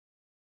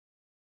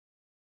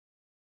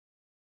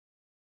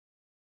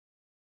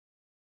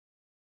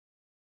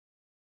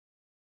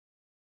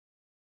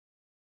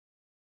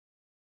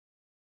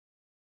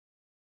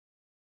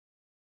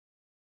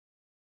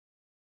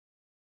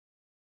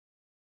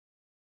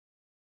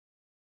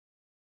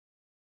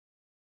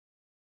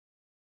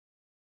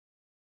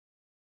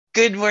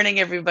Good morning,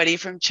 everybody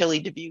from chilly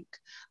Dubuque.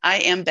 I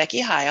am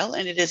Becky Heil,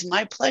 and it is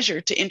my pleasure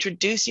to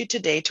introduce you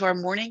today to our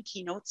morning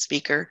keynote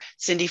speaker,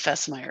 Cindy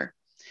Fesemyer.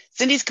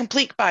 Cindy's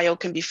complete bio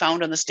can be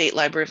found on the State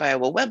Library of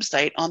Iowa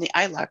website on the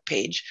ILOC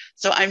page,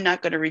 so I'm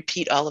not going to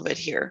repeat all of it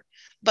here,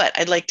 but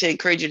I'd like to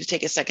encourage you to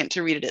take a second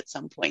to read it at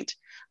some point.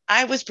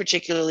 I was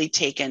particularly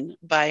taken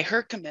by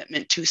her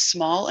commitment to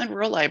small and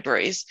rural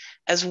libraries,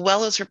 as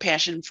well as her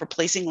passion for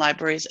placing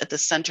libraries at the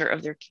center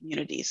of their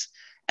communities,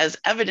 as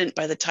evident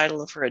by the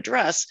title of her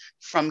address,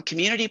 From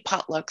Community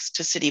Potlucks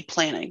to City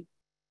Planning.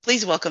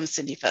 Please welcome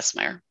Cindy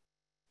Fesemyer.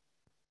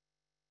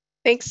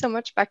 Thanks so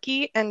much,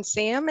 Becky and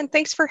Sam, and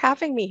thanks for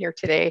having me here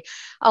today.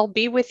 I'll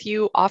be with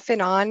you off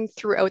and on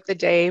throughout the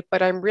day,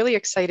 but I'm really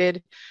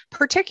excited,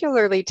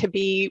 particularly to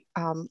be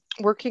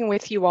working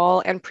with you all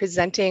and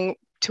presenting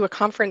to a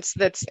conference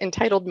that's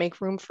entitled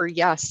Make Room for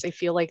Yes. I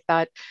feel like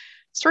that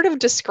sort of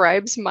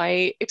describes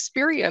my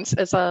experience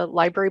as a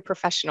library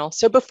professional.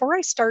 So before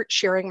I start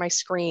sharing my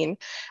screen,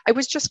 I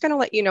was just going to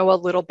let you know a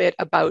little bit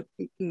about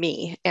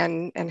me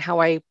and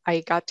how I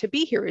got to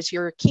be here as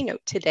your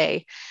keynote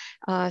today.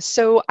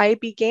 So I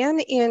began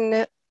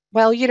in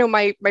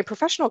my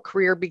professional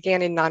career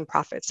began in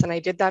nonprofits, and I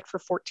did that for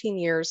 14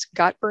 years,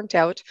 got burnt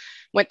out,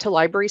 went to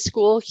library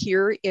school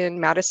here in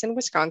Madison,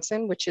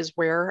 Wisconsin, which is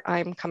where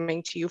I'm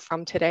coming to you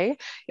from today.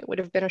 It would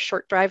have been a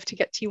short drive to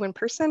get to you in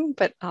person,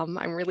 but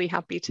I'm really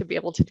happy to be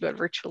able to do it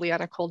virtually on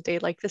a cold day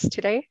like this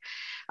today.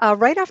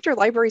 Right after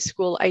library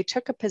school, I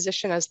took a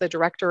position as the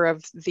director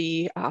of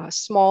the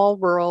small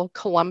rural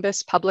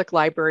Columbus Public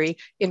Library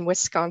in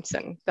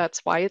Wisconsin. That's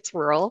why it's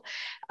rural.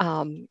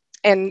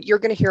 And you're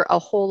going to hear a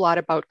whole lot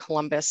about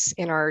Columbus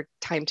in our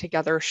time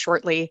together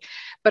shortly.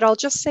 But I'll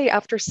just say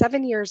after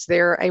 7 years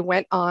there, I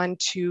went on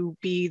to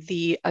be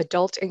the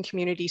adult and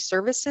community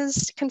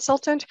services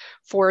consultant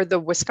for the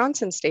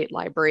Wisconsin State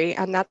Library.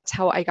 And that's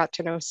how I got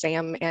to know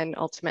Sam and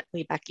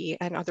ultimately Becky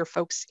and other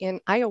folks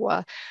in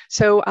Iowa.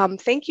 So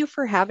thank you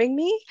for having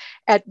me.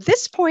 At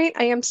this point,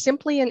 I am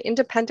simply an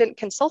independent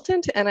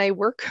consultant and I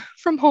work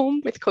from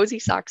home with cozy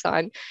socks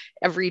on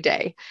every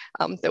day,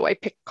 though I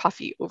pick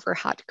coffee over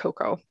hot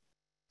cocoa.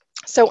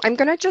 So I'm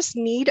going to just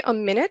need a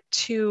minute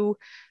to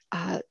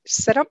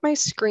set up my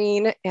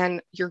screen, and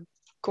you're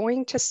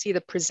going to see the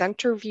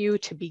presenter view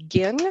to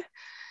begin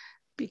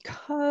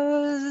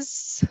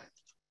because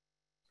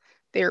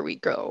there we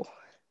go.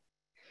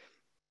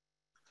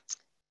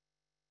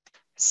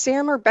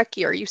 Sam or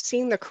Becky, are you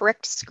seeing the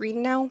correct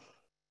screen now?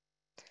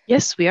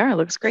 Yes, we are. It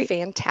looks great.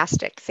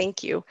 Fantastic.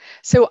 Thank you.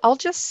 So I'll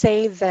just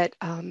say that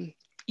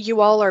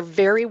you all are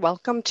very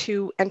welcome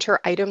to enter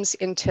items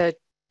into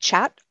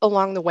chat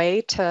along the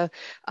way to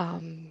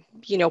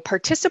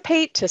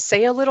participate, to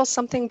say a little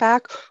something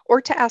back, or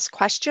to ask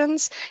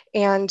questions.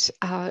 And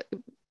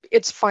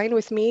it's fine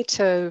with me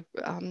to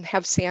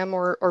have Sam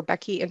or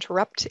Becky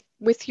interrupt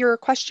with your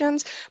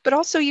questions, but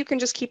also you can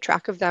just keep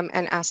track of them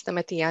and ask them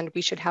at the end.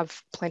 We should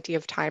have plenty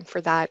of time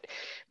for that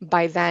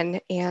by then.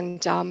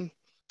 And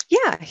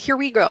yeah, here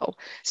we go.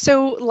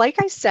 So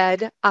like I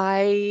said,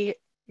 I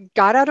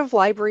got out of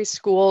library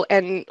school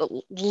and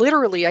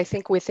literally, I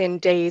think within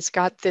days,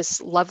 got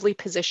this lovely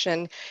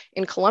position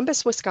in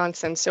Columbus,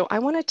 Wisconsin. So I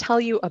want to tell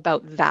you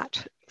about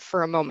that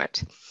for a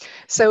moment.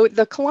 So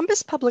the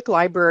Columbus Public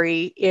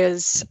Library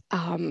is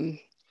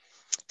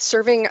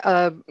serving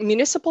a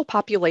municipal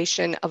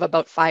population of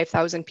about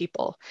 5,000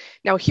 people.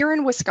 Now, here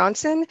in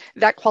Wisconsin,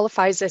 that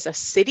qualifies as a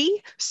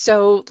city.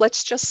 So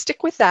let's just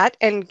stick with that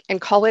and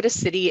call it a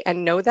city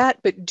and know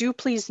that. But do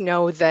please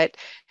know that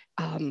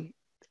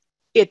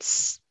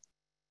it's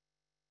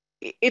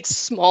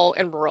small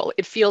and rural.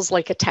 It feels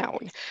like a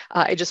town.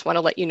 I just want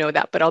to let you know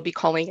that, but I'll be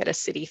calling it a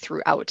city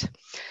throughout.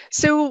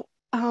 So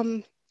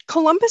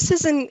Columbus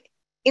is an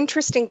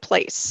interesting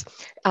place.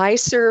 I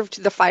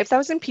served the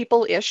 5,000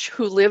 people-ish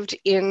who lived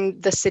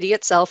in the city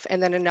itself,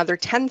 and then another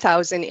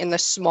 10,000 in the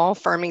small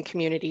farming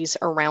communities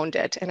around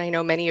it. And I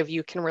know many of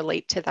you can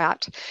relate to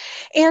that.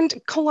 And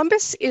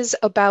Columbus is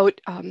about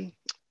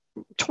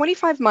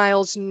 25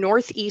 miles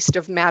northeast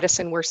of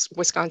Madison,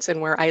 Wisconsin,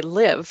 where I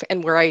live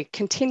and where I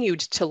continued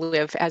to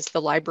live as the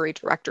library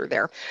director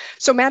there.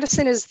 So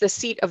Madison is the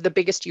seat of the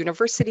biggest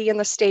university in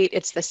the state.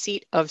 It's the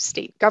seat of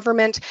state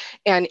government,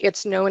 and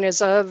it's known as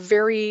a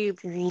very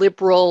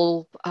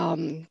liberal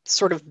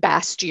sort of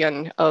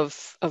bastion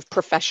of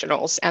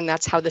professionals. And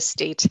that's how the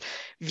state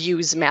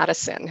views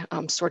Madison,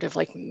 sort of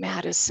like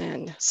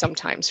Madison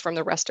sometimes from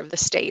the rest of the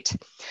state.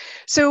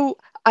 So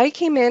I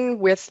came in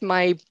with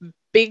my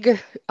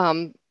big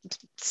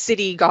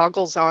city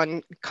goggles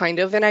on, kind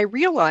of, and I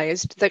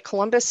realized that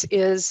Columbus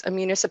is a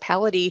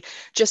municipality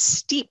just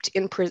steeped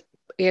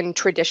in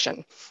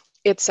tradition.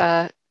 It's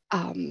a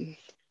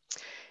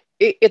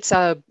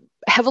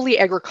heavily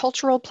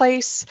agricultural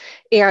place,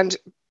 and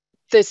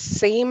the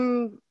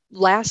same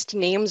last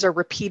names are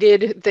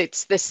repeated.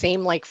 It's the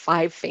same like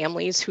 5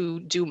 families who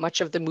do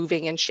much of the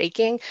moving and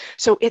shaking.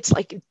 So it's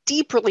like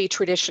deeply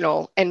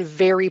traditional and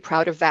very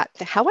proud of that.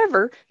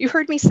 However, you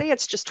heard me say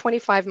it's just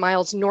 25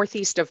 miles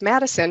northeast of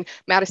Madison.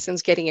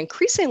 Madison's getting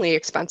increasingly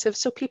expensive.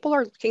 So people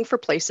are looking for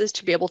places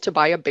to be able to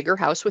buy a bigger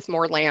house with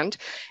more land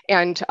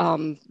and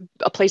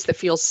a place that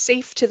feels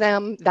safe to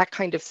them, that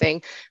kind of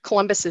thing.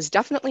 Columbus is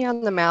definitely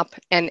on the map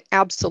and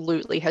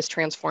absolutely has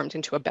transformed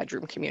into a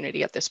bedroom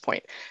community at this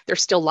point.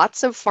 There's still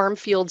lots of farm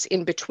fields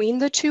in between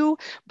the two,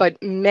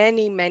 but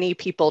many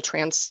people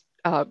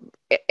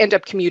end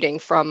up commuting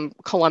from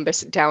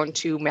Columbus down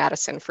to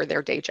Madison for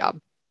their day job.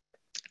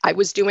 I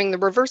was doing the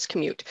reverse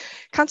commute.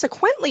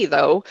 Consequently,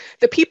 though,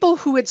 the people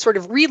who had sort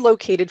of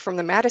relocated from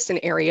the Madison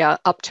area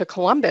up to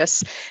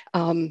Columbus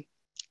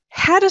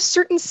had a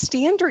certain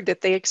standard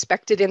that they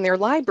expected in their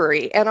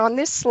library. And on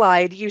this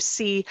slide, you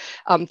see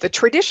the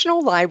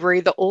traditional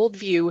library, the old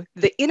view,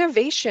 the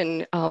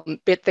innovation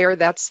bit there,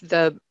 that's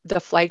the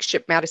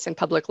flagship Madison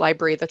Public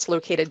Library that's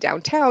located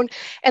downtown.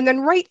 And then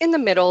right in the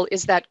middle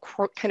is that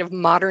kind of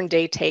modern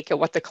day take at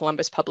what the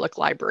Columbus Public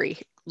Library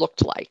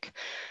looked like.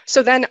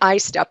 So then I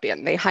step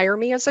in. They hire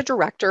me as a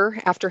director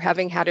after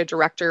having had a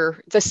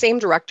director, the same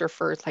director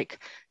for like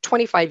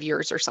 25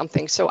 years or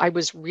something. So I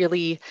was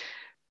really,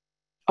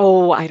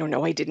 I don't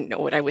know. I didn't know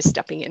what I was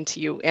stepping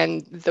into.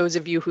 And those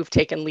of you who've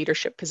taken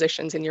leadership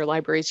positions in your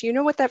libraries, you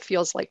know what that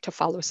feels like to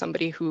follow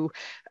somebody who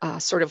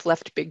sort of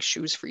left big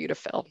shoes for you to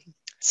fill.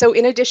 So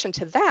in addition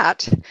to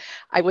that,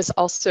 I was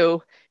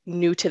also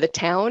new to the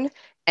town,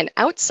 an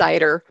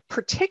outsider,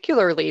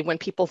 particularly when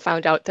people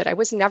found out that I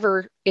was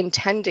never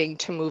intending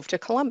to move to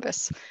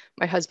Columbus.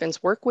 My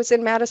husband's work was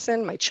in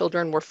Madison. My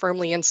children were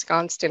firmly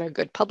ensconced in a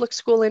good public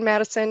school in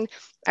Madison.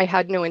 I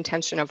had no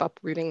intention of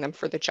uprooting them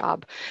for the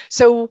job.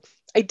 So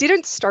I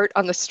didn't start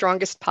on the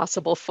strongest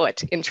possible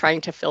foot in trying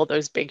to fill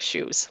those big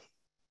shoes.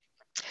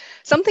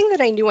 Something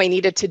that I knew I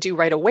needed to do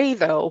right away,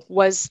 though,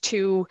 was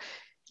to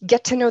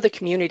get to know the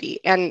community.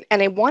 And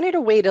I wanted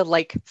a way to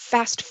like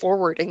fast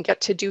forward and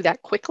get to do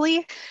that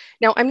quickly.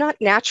 Now, I'm not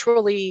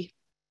naturally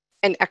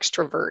an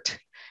extrovert.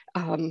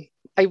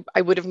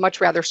 I would have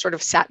much rather sort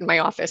of sat in my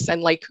office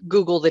and like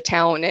Google the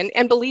town.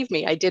 And believe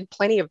me, I did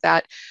plenty of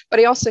that. But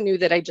I also knew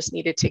that I just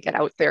needed to get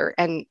out there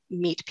and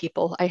meet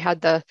people. I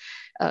had the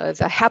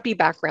happy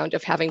background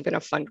of having been a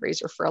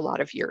fundraiser for a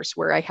lot of years,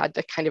 where I had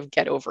to kind of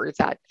get over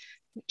that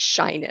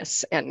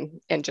shyness and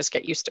just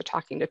get used to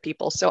talking to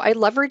people. So I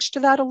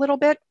leveraged that a little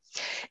bit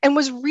and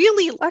was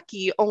really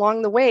lucky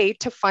along the way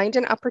to find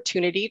an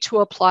opportunity to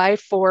apply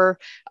for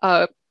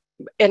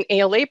an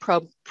ALA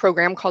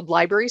program called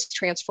Libraries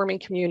Transforming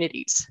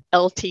Communities,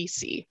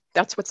 LTC.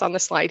 That's what's on the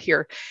slide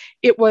here.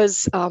 It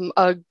was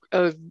a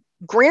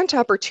grant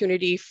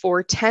opportunity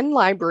for 10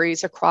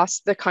 libraries across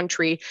the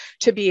country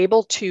to be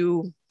able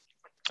to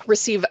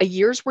receive a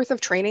year's worth of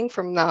training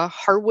from the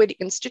Harwood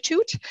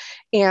Institute.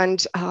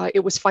 And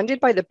it was funded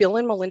by the Bill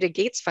and Melinda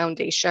Gates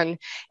Foundation.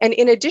 And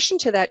in addition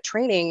to that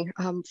training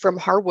from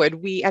Harwood,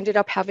 we ended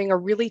up having a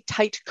really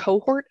tight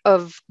cohort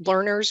of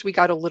learners. We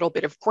got a little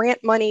bit of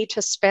grant money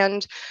to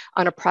spend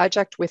on a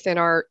project within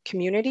our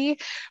community.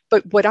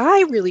 But what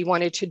I really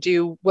wanted to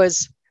do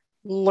was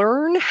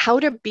learn how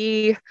to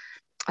be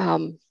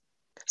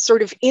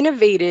sort of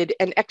innovated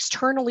and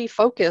externally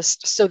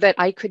focused so that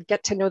I could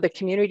get to know the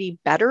community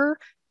better,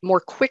 more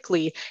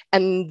quickly.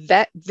 And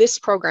that this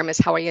program is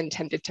how I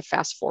intended to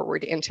fast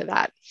forward into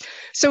that.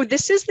 So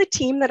this is the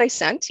team that I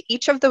sent.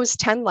 Each of those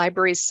 10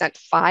 libraries sent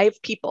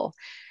 5 people.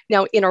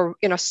 Now,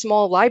 in a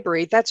small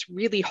library, that's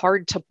really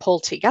hard to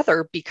pull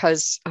together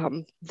because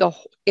the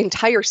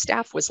entire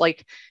staff was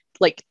like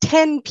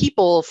 10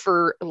 people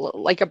for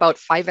like about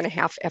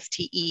 5.5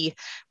 FTE,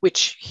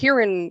 which here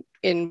in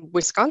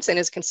Wisconsin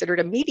is considered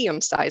a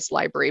medium-sized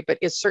library, but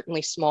is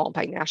certainly small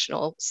by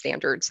national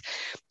standards.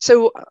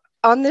 So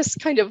on this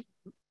kind of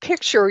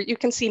picture, you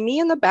can see me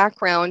in the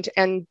background,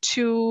 and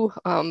to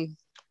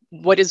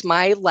what is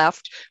my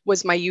left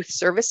was my youth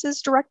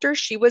services director.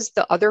 She was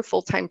the other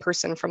full-time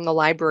person from the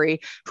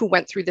library who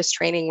went through this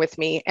training with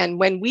me. And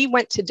when we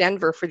went to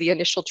Denver for the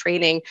initial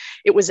training,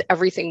 it was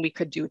everything we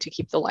could do to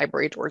keep the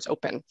library doors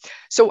open.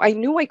 So I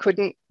knew I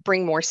couldn't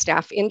bring more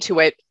staff into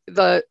it.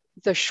 The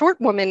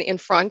short woman in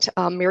front,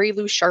 Mary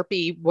Lou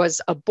Sharpie,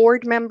 was a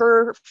board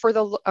member for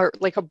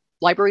like a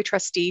library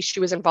trustee. She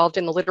was involved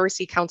in the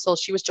Literacy Council.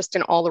 She was just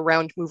an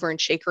all-around mover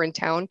and shaker in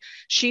town.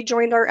 She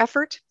joined our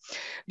effort.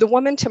 The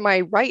woman to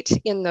my right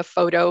in the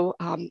photo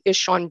is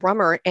Sean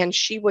Brummer, and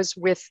she was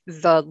with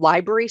the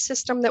library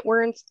system that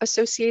we're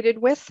associated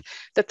with,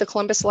 that the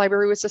Columbus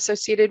Library was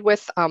associated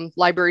with.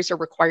 Libraries are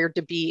required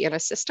to be in a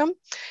system.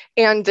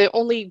 And the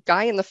only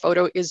guy in the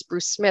photo is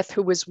Bruce Smith,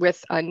 who was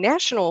with a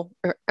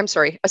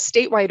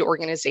statewide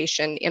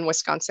organization in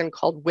Wisconsin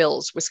called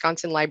WILS,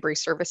 Wisconsin Library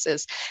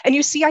Services. And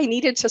you see, I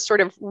needed to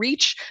sort of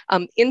reach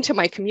into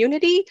my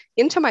community,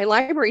 into my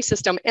library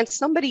system, and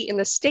somebody in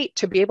the state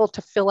to be able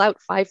to fill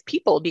out 5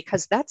 people,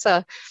 because that's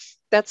a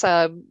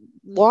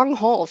long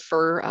haul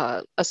for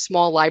a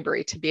small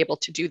library to be able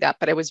to do that,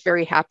 but I was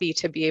very happy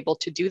to be able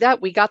to do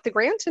that. We got the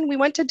grant and we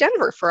went to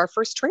Denver for our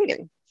first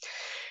training.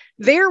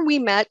 There we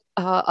met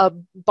a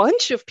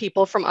bunch of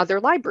people from other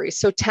libraries.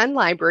 So 10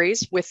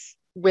 libraries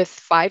with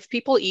 5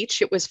 people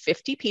each. It was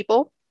 50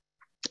 people.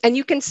 And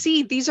you can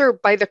see these are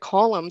by the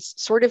columns,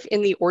 sort of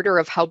in the order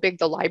of how big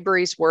the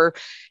libraries were.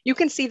 You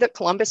can see that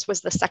Columbus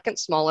was the second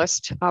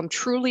smallest,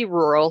 truly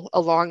rural,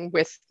 along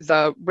with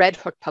the Red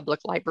Hook Public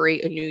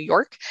Library in New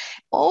York,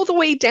 all the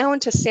way down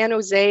to San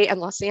Jose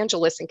and Los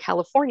Angeles in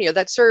California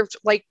that served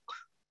like,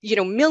 you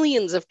know,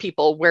 millions of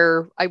people,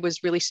 where I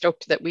was really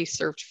stoked that we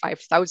served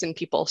 5,000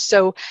 people.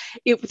 So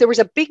there was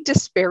a big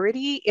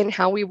disparity in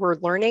how we were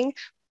learning.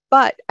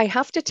 But I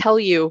have to tell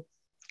you,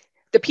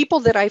 the people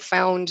that I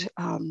found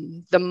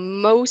the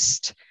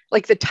most,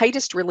 like the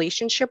tightest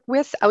relationship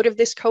with out of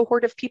this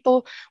cohort of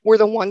people were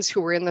the ones who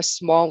were in the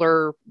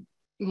smaller,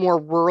 more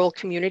rural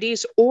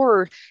communities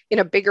or in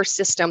a bigger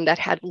system that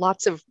had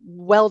lots of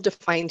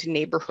well-defined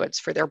neighborhoods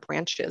for their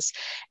branches.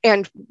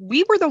 And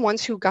we were the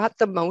ones who got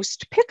the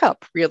most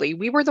pickup, really.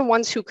 We were the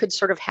ones who could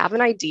sort of have an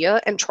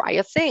idea and try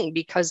a thing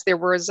because there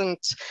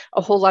wasn't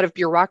a whole lot of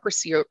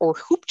bureaucracy or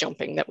hoop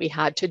jumping that we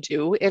had to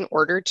do in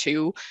order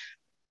to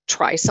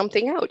try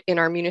something out in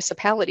our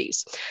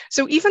municipalities.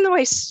 So even though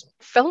I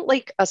felt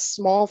like a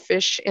small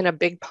fish in a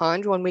big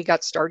pond when we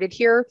got started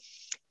here,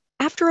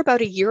 after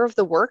about a year of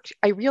the work,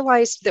 I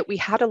realized that we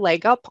had a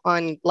leg up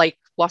on like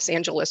Los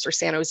Angeles or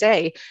San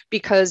Jose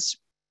because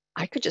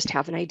I could just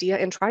have an idea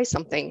and try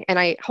something. And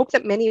I hope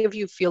that many of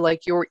you feel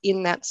like you're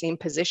in that same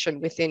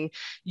position within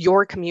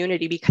your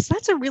community, because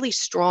that's a really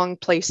strong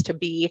place to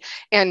be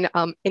and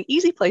an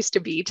easy place to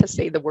be to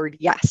say the word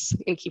yes,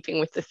 in keeping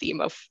with the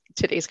theme of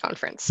today's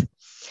conference.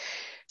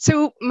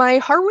 So my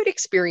Harwood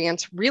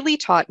experience really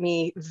taught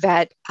me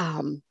that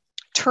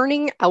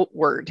turning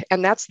outward,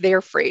 and that's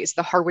their phrase,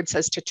 the Harwood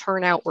says to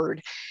turn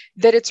outward,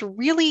 that it's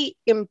really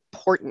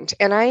important.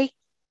 And I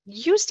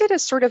used it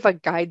as sort of a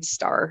guide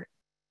star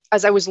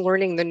as I was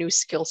learning the new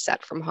skill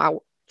set from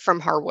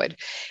Harwood.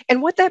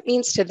 And what that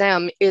means to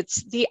them,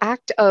 it's the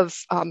act of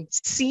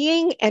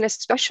seeing and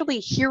especially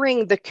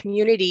hearing the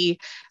community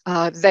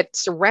that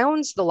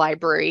surrounds the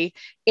library,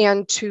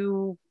 and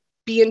to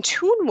be in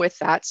tune with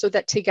that so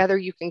that together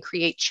you can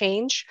create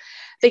change.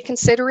 They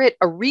consider it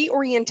a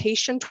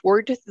reorientation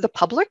toward the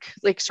public,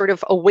 like sort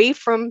of away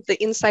from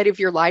the inside of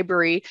your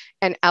library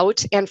and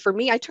out. And for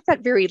me, I took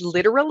that very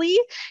literally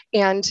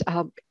and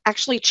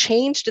actually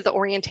changed the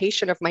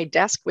orientation of my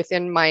desk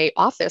within my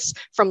office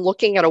from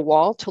looking at a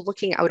wall to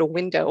looking out a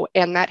window.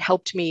 And that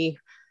helped me,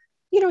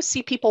 you know,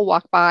 see people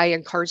walk by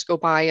and cars go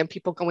by and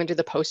people go into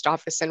the post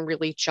office and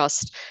really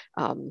just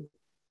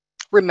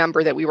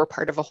remember that we were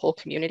part of a whole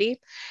community.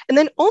 And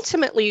then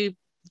ultimately,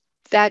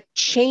 that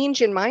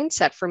change in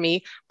mindset for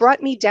me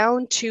brought me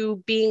down to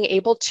being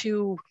able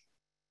to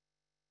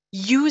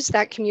use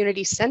that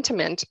community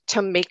sentiment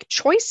to make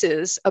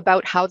choices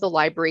about how the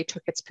library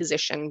took its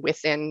position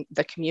within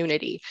the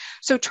community.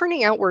 So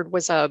turning outward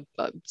was a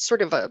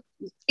sort of a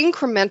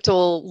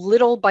incremental,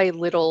 little by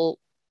little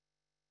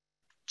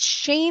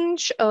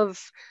change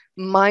of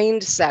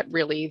mindset,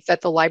 really,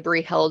 that the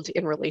library held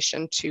in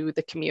relation to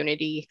the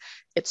community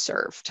it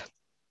served.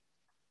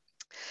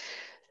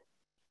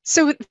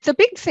 So the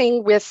big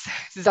thing with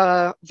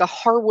the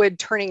Harwood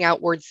turning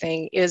outward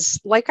thing is,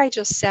 like I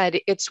just said,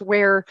 it's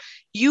where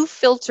you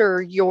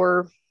filter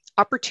your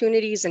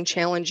opportunities and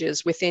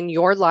challenges within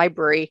your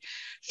library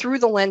through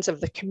the lens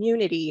of the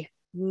community,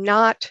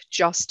 not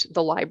just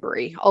the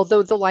library,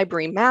 although the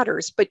library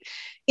matters. But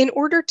in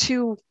order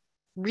to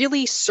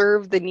really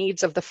serve the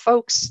needs of the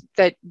folks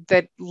that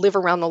live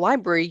around the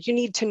library, you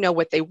need to know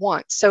what they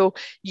want. So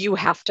you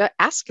have to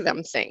ask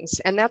them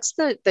things. And that's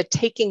the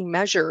taking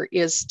measure,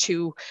 is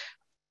to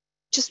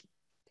just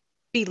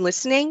be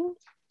listening,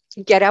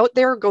 get out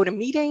there, go to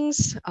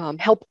meetings,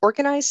 help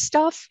organize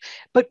stuff,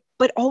 but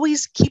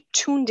always keep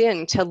tuned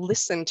in to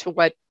listen to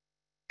what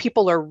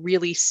people are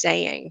really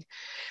saying.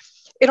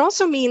 It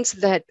also means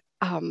that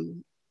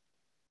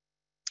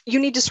you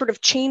need to sort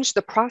of change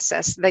the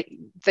process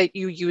that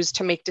you use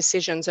to make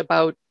decisions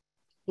about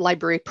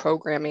library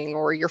programming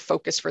or your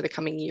focus for the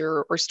coming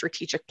year or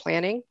strategic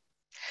planning.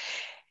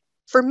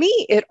 For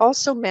me, it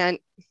also meant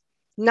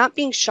not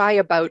being shy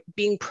about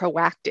being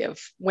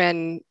proactive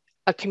when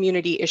a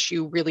community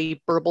issue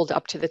really burbled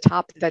up to the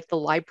top that the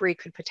library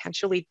could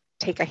potentially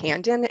take a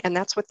hand in. And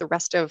that's what the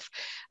rest of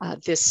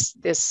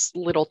this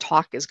little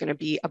talk is going to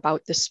be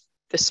about this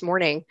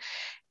morning.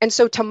 And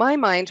so to my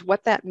mind,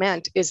 what that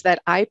meant is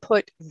that I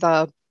put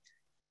the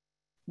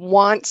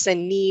wants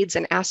and needs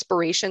and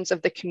aspirations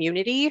of the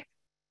community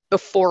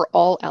before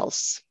all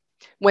else.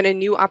 When a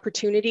new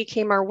opportunity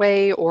came our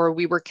way, or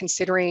we were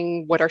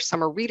considering what our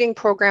summer reading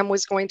program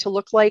was going to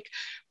look like,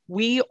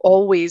 we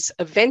always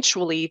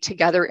eventually,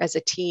 together as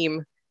a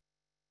team,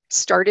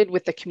 started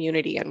with the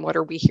community and what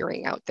are we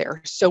hearing out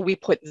there. So we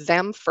put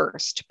them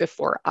first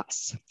before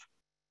us.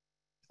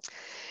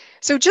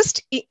 So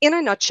just in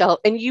a nutshell,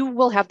 and you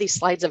will have these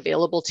slides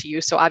available to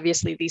you. So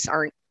obviously these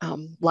aren't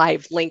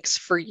live links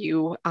for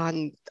you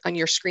on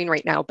your screen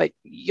right now, but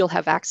you'll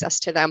have access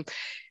to them.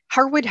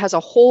 Harwood has a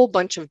whole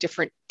bunch of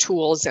different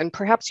tools, and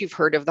perhaps you've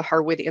heard of the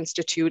Harwood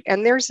Institute,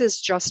 and theirs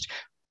is just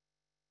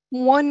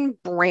one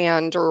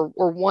brand or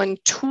one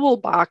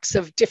toolbox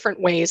of different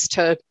ways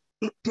to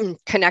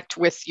connect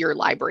with your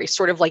library,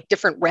 sort of like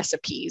different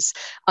recipes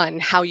on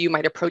how you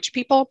might approach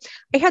people.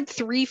 I had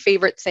 3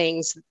 favorite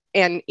things,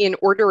 and in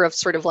order of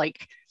sort of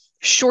like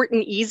short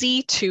and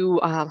easy to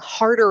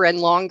harder and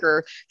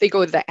longer, they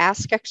go the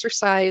ask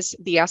exercise,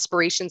 the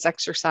aspirations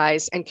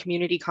exercise, and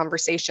community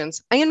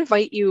conversations. I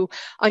invite you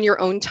on your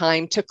own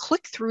time to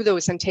click through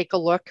those and take a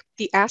look.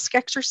 The ask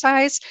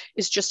exercise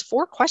is just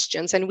 4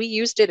 questions, and we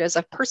used it as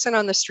a person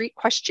on the street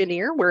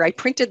questionnaire where I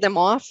printed them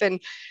off, and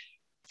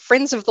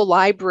friends of the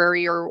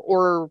library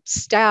or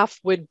staff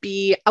would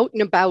be out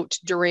and about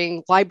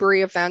during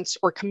library events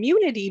or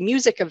community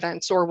music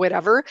events or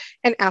whatever,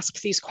 and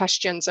ask these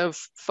questions of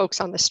folks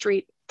on the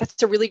street.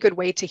 That's a really good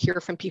way to hear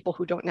from people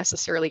who don't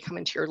necessarily come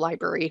into your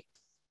library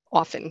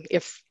often,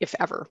 if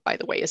ever, by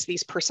the way, is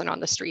these person on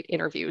the street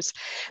interviews.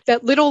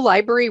 That little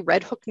library,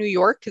 Red Hook, New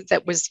York,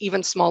 that was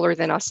even smaller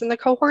than us in the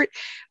cohort,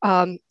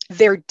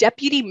 their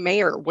deputy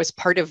mayor was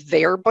part of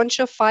their bunch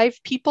of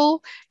 5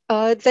 people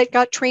that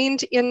got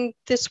trained in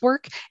this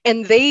work.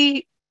 And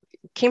they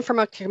came from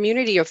a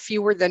community of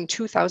fewer than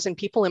 2,000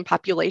 people in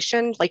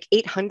population, like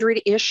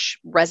 800-ish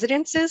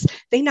residences.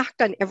 They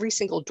knocked on every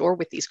single door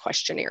with these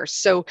questionnaires.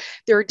 So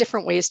there are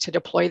different ways to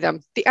deploy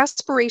them. The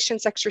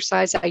aspirations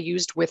exercise I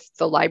used with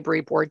the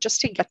library board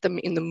just to get them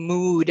in the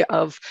mood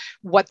of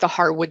what the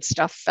Harwood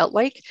stuff felt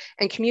like.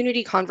 And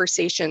community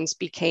conversations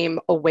became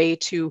a way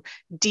to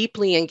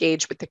deeply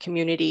engage with the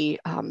community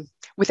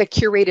with a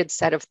curated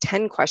set of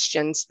 10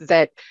 questions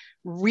that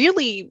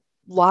really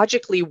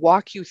logically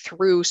walk you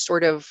through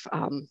sort of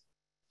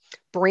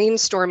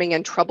brainstorming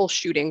and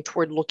troubleshooting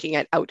toward looking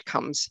at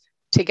outcomes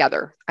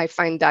together. I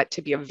find that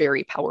to be a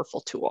very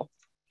powerful tool.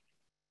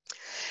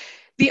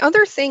 The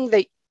other thing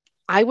that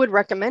I would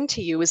recommend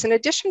to you is, in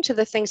addition to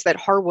the things that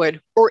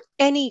Harwood or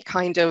any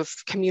kind of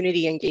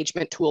community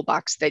engagement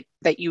toolbox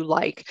that you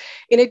like,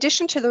 in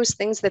addition to those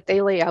things that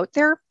they lay out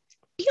there,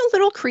 be a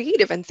little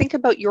creative and think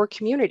about your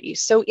community.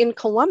 So in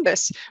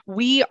Columbus,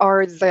 we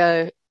are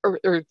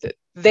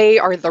they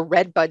are the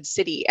redbud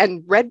city,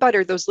 and redbud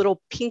are those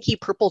little pinky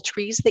purple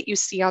trees that you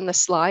see on the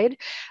slide.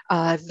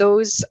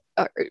 Those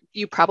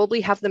you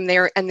probably have them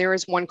there, and there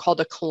is one called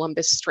a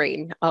Columbus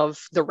strain of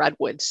the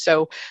redwood.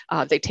 So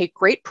they take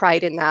great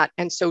pride in that,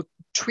 and so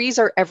trees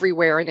are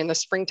everywhere, and in the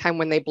springtime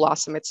when they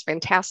blossom, it's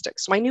fantastic.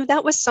 So I knew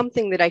that was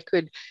something that I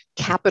could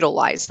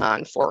capitalize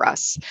on for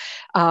us.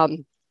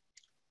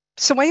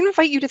 So I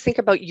invite you to think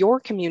about your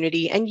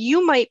community, and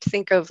you might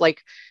think of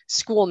like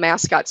school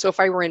mascots. So if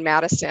I were in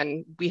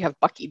Madison, we have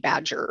Bucky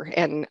Badger,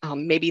 and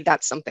maybe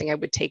that's something I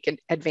would take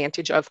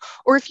advantage of.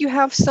 Or if you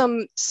have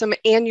some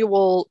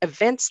annual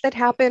events that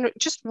happen,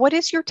 just what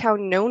is your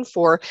town known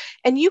for?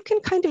 And you can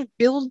kind of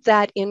build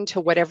that into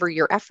whatever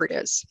your effort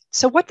is.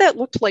 So what that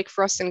looked like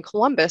for us in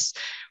Columbus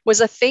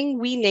was a thing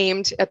we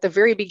named at the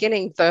very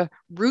beginning, the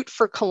Root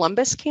for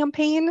Columbus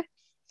campaign.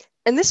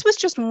 And this was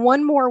just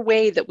one more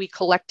way that we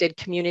collected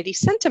community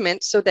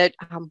sentiment so that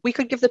we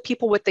could give the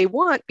people what they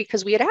want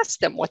because we had asked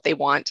them what they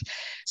want.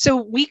 So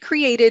we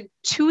created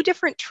 2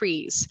 different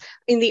trees.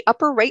 In the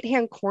upper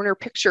right-hand corner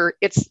picture,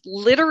 it's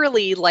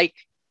literally like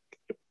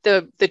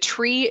the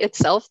tree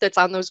itself that's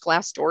on those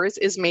glass doors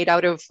is made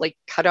out of like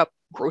cut up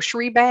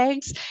grocery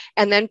bags.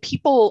 And then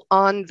people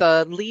on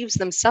the leaves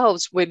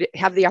themselves would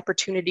have the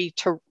opportunity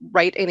to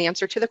write an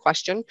answer to the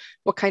question,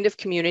 what kind of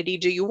community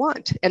do you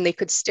want? And they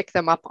could stick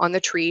them up on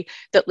the tree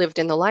that lived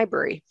in the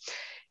library.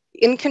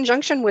 In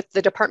conjunction with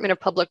the Department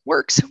of Public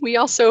Works, we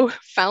also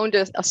found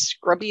a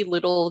scrubby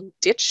little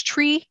ditch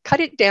tree, cut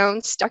it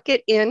down, stuck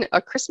it in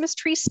a Christmas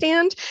tree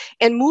stand,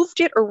 and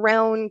moved it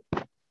around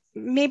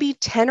maybe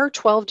 10 or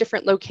 12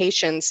 different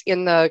locations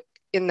in the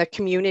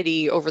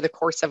community over the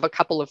course of a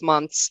couple of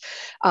months,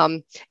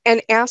 and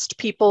asked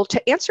people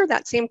to answer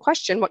that same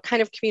question, what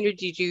kind of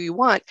community do you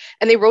want?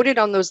 And they wrote it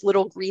on those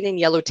little green and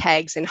yellow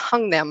tags and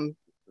hung them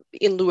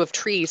in lieu of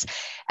trees.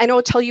 And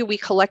I'll tell you, we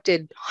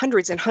collected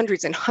hundreds and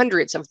hundreds and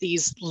hundreds of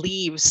these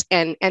leaves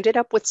and ended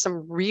up with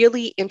some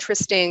really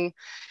interesting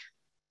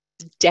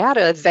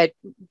data that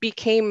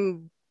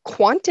became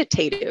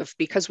quantitative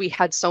because we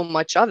had so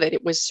much of it.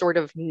 It was sort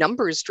of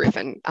numbers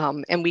driven,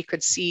 and we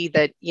could see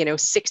that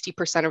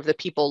 60% of the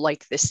people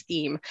like this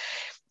theme.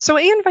 So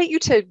I invite you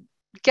to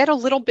get a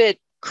little bit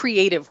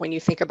creative when you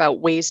think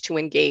about ways to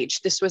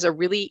engage. This was a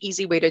really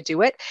easy way to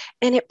do it,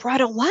 and it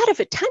brought a lot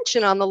of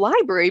attention on the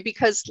library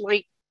because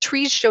like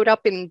trees showed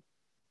up in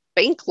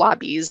bank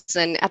lobbies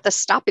and at the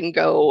stop and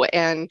go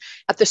and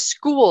at the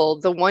school.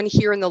 The one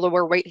here in the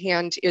lower right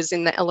hand is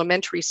in the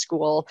elementary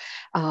school.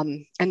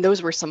 And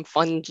those were some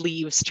fun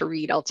leaves to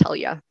read, I'll tell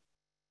you.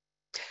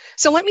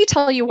 So let me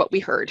tell you what we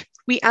heard.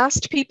 We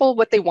asked people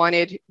what they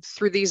wanted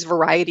through these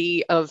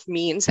variety of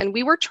means, and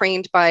we were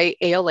trained by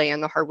ALA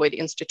and the Harwood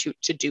Institute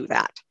to do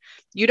that.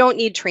 You don't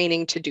need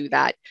training to do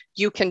that.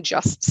 You can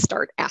just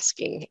start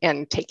asking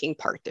and taking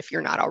part if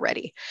you're not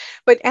already.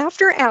 But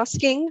after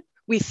asking,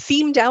 we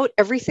themed out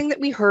everything that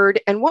we heard.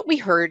 And what we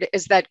heard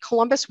is that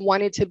Columbus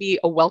wanted to be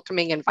a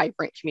welcoming and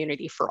vibrant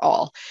community for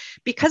all.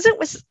 Because it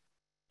was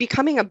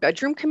becoming a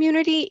bedroom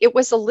community, it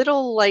was a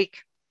little like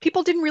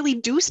people didn't really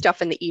do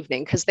stuff in the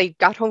evening because they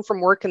got home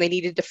from work and they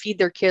needed to feed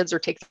their kids or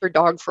take their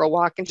dog for a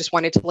walk and just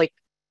wanted to like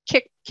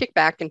kick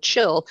back and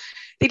chill.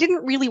 They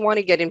didn't really want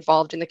to get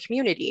involved in the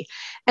community.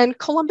 And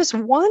Columbus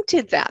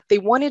wanted that. They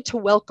wanted to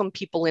welcome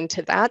people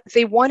into that.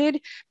 They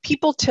wanted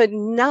people to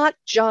not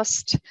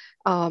just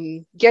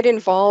get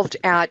involved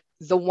at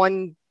the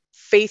one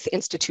faith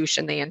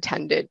institution they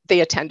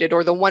attended,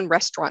 or the one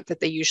restaurant that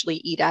they usually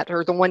eat at,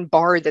 or the one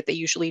bar that they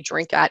usually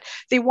drink at.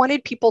 They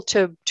wanted people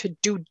to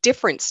do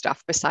different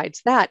stuff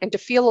besides that and to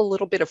feel a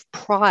little bit of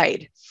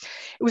pride.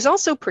 It was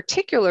also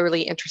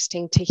particularly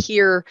interesting to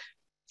hear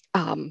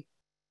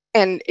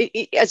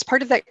as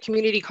part of that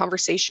community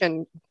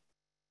conversation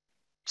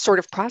sort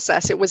of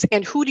process, it was,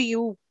 and who do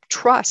you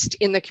trust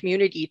in the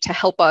community to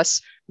help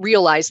us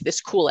realize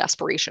this cool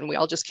aspiration we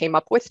all just came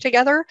up with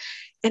together?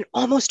 And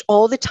almost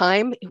all the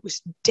time, it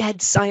was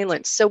dead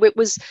silence. So it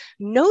was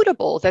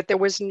notable that there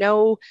was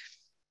no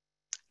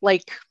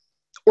like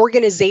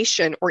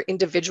organization or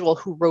individual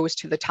who rose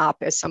to the top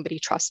as somebody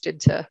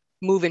trusted to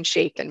move and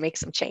shake and make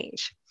some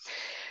change.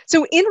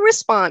 So in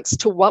response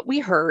to what we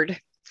heard,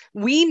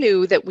 we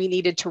knew that we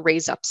needed to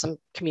raise up some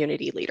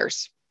community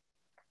leaders.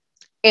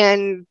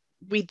 And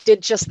we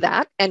did just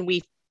that. And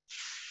we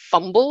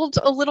fumbled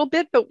a little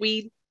bit, but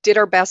we did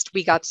our best.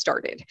 We got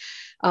started.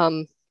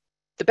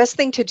 The best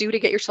thing to do to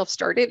get yourself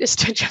started is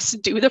to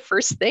just do the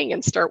first thing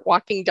and start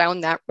walking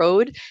down that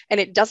road. And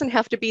it doesn't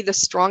have to be the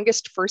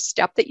strongest first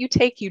step that you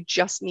take. You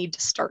just need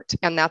to start.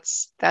 And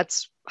that's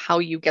how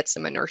you get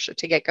some inertia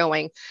to get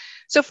going.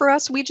 So for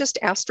us, we just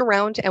asked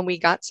around and we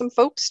got some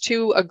folks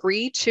to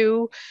agree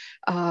to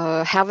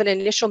have an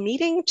initial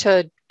meeting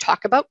to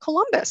talk about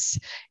Columbus.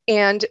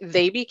 And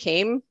they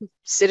became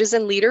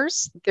citizen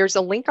leaders. There's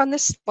a link on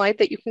this slide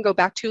that you can go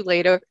back to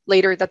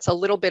later. That's a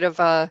little bit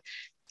of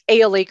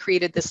ALA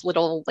created this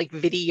little like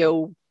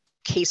video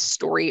case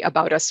story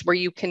about us where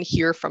you can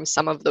hear from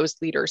some of those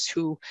leaders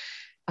who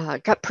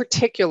got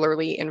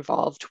particularly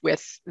involved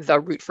with the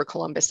Root for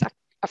Columbus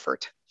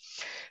effort.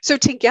 So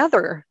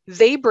together,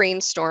 they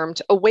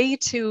brainstormed a way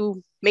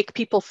to make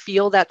people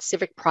feel that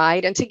civic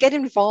pride and to get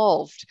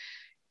involved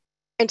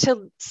and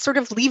to sort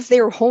of leave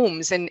their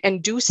homes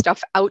and do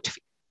stuff out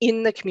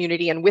in the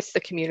community and with the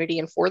community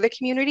and for the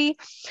community,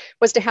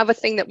 was to have a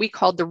thing that we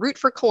called the Root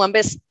for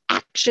Columbus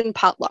Action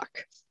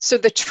Potluck. So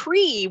the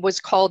tree was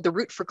called the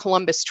Root for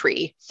Columbus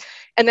tree.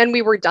 And then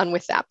we were done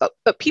with that.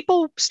 But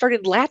people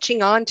started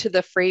latching on to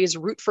the phrase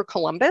Root for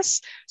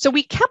Columbus. So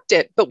we kept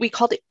it, but we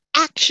called it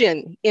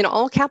action in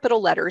all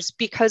capital letters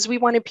because we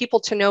wanted people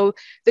to know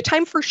the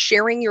time for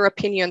sharing your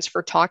opinions,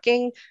 for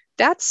talking,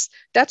 that's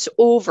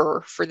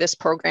over for this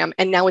program.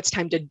 And now it's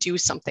time to do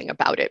something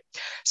about it.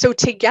 So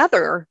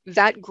together,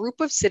 that group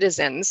of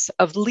citizens,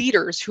 of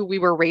leaders who we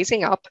were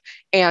raising up,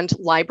 and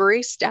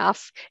library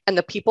staff and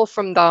the people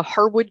from the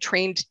Harwood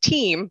trained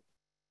team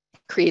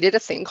created a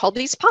thing called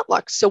these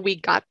potlucks. So we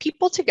got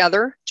people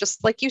together,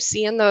 just like you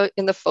see in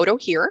the photo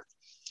here.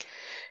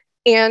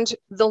 And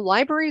the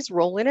library's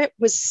role in it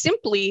was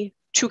simply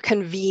to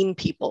convene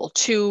people,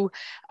 to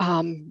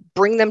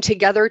bring them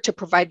together, to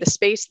provide the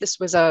space. This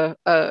was a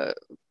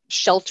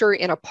shelter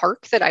in a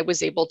park that I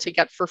was able to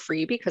get for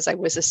free because I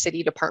was a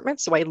city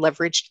department. So I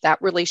leveraged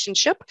that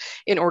relationship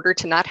in order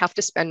to not have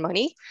to spend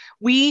money.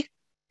 We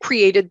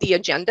created the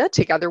agenda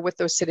together with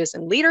those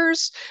citizen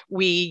leaders.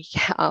 We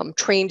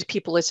trained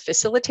people as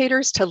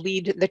facilitators to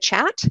lead the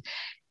chat.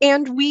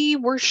 And we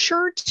were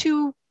sure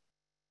to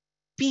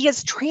be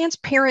as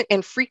transparent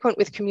and frequent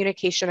with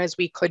communication as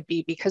we could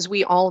be, because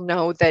we all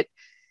know that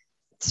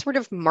sort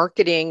of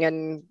marketing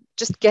and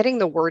just getting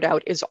the word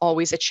out is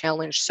always a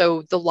challenge.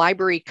 So the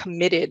library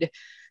committed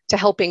to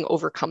helping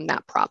overcome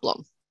that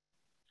problem.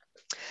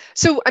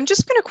 So I'm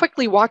just going to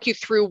quickly walk you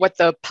through what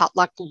the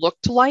potluck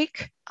looked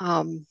like.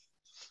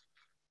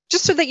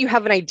 Just so that you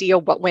have an idea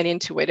what went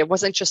into it. It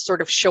wasn't just sort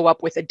of show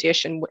up with a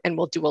dish and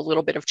we'll do a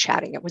little bit of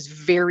chatting. It was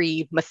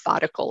very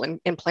methodical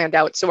and planned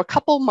out. So a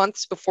couple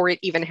months before it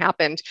even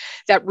happened,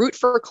 that Root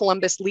for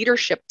Columbus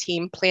leadership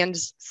team planned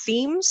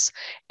themes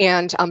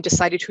and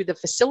decided who the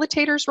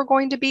facilitators were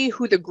going to be,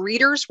 who the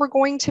greeters were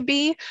going to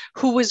be,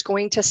 who was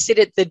going to sit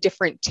at the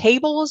different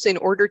tables in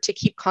order to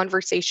keep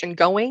conversation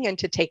going and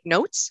to take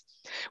notes.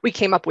 We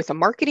came up with a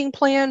marketing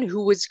plan,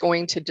 who was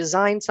going to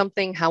design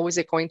something, how was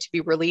it going to be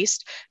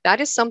released.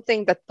 That is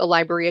something that the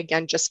library,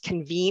 again, just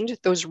convened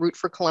those Root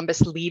for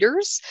Columbus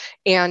leaders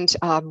and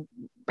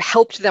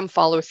helped them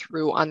follow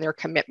through on their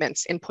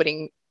commitments in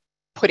putting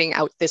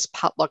out this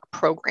potluck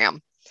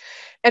program.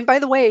 And by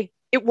the way,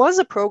 it was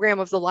a program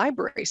of the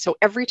library. So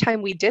every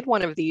time we did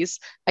one of these,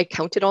 I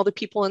counted all the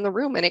people in the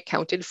room, and it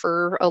counted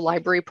for a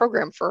library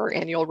program for our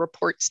annual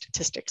report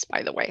statistics,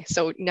 by the way.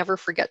 So never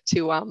forget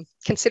to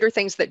consider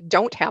things that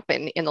don't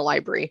happen in the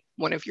library,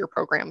 one of your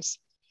programs.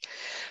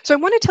 So I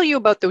want to tell you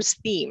about those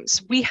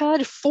themes. We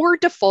had 4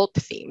 default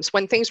themes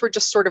when things were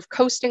just sort of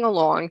coasting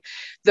along.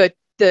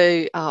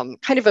 The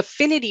kind of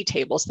affinity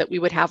tables that we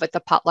would have at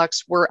the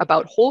potlucks were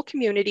about whole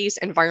communities,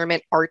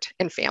 environment, art,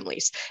 and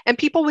families. And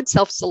people would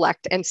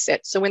self-select and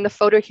sit. So in the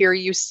photo here,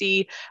 you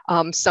see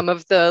some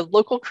of the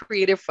local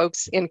creative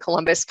folks in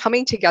Columbus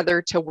coming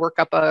together to work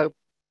up a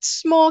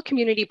small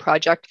community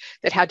project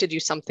that had to do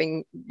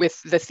something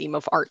with the theme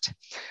of art.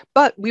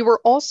 But we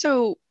were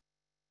also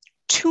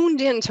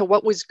tuned into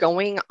what was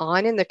going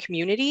on in the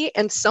community,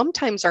 and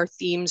sometimes our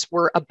themes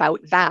were about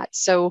that.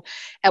 So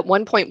at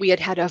one point we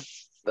had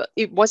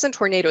it wasn't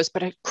tornadoes,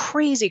 but a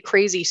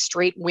crazy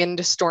straight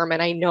wind storm.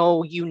 And I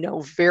know you know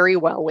very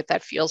well what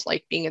that feels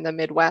like, being in the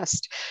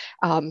Midwest.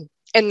 And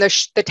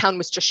the town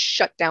was just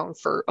shut down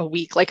for a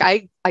week. Like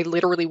I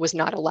literally was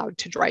not allowed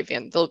to drive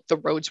in. The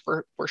roads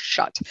were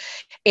shut.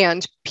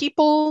 And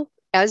people,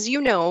 as you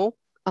know,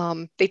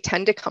 they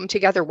tend to come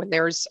together when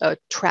there's a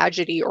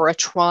tragedy or a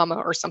trauma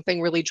or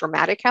something really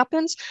dramatic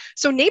happens.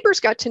 So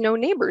neighbors got to know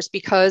neighbors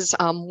because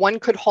one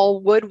could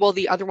haul wood while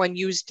the other one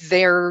used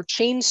their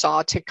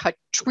chainsaw to cut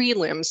tree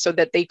limbs so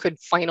that they could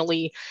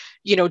finally,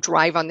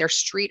 drive on their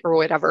street or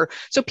whatever.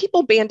 So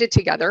people banded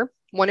together.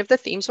 One of the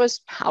themes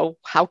was how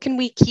can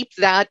we keep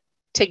that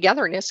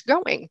togetherness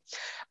going?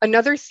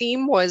 Another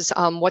theme was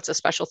what's a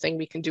special thing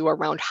we can do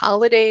around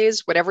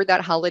holidays, whatever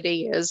that holiday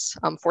is.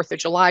 4th of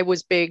July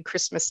was big,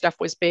 Christmas stuff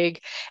was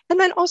big. And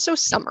then also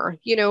summer.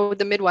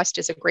 The Midwest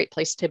is a great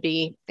place to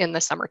be in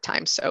the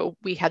summertime. So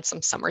we had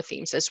some summer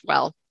themes as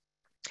well.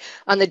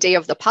 On the day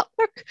of the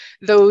potluck,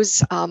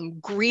 those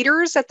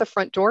greeters at the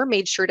front door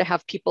made sure to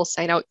have people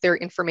sign out their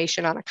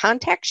information on a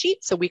contact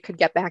sheet so we could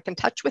get back in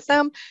touch with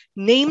them.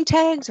 Name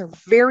tags are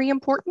very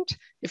important.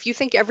 If you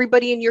think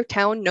everybody in your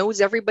town knows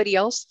everybody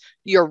else,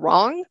 you're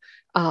wrong.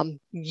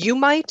 You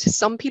might,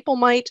 some people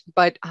might,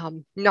 but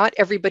not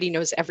everybody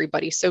knows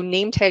everybody. So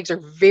name tags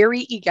are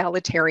very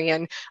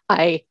egalitarian.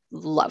 I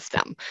love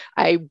them.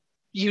 I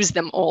use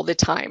them all the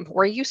time,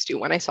 or I used to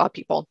when I saw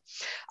people.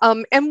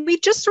 And we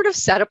just sort of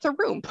set up the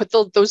room, put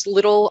those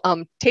little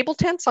table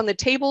tents on the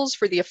tables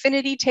for the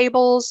affinity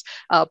tables.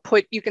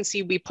 You can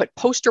see we put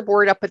poster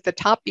board up at the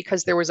top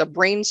because there was a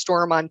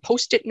brainstorm on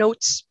Post-it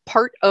notes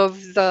part of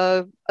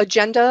the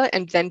agenda,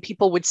 and then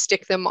people would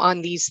stick them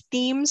on these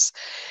themes.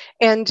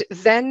 And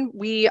then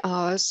we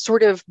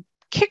sort of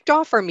kicked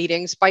off our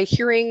meetings by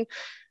hearing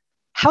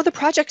how the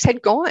projects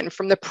had gone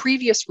from the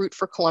previous Root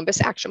for Columbus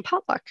Action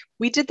Potluck.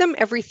 We did them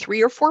every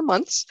 3 or 4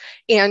 months,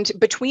 and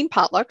between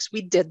potlucks,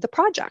 we did the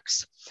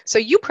projects. So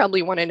you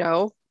probably want to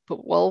know,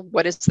 well,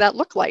 what does that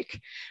look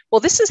like? Well,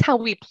 this is how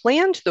we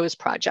planned those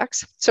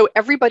projects. So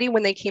everybody,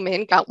 when they came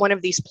in, got one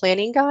of these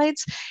planning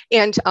guides.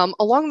 And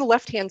along the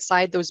left-hand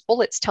side, those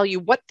bullets tell you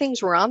what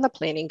things were on the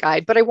planning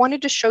guide. But I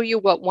wanted to show you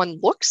what one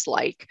looks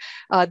like.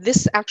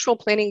 This actual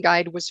planning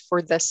guide was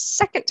for the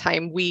second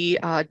time we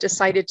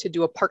decided to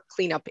do a park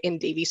cleanup in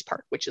Davies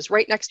Park, which is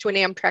right next to an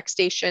Amtrak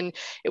station.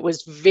 It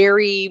was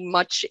very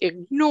much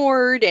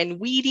ignored and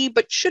weedy,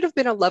 but should have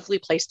been a lovely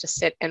place to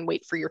sit and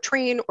wait for your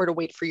train or to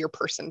wait for your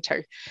person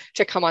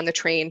to come on the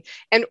train.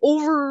 And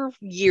over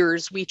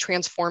years, we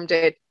transformed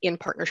it in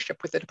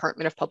partnership with the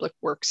Department of Public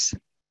Works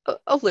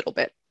a little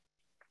bit.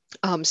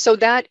 So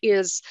that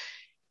is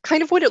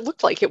kind of what it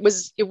looked like. It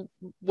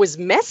was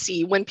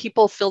messy when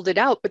people filled it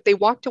out, but they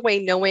walked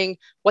away knowing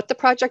what the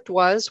project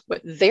was,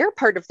 what their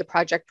part of the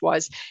project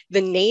was,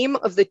 the name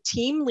of the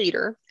team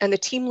leader, and the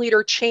team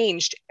leader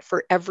changed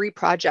for every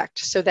project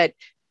so that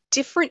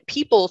different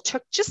people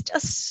took just a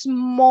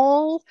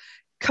small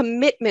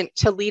commitment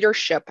to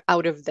leadership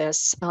out of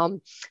this.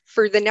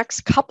 For the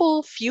next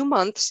few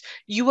months,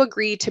 you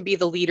agree to be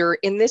the leader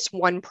in this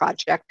one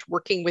project,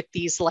 working with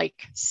these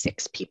like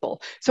 6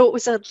 people. So it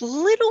was a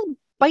little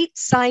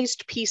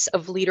bite-sized piece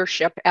of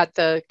leadership at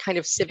the kind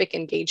of civic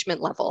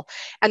engagement level.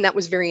 And that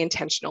was very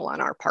intentional on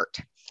our part.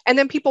 And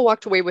then people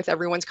walked away with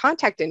everyone's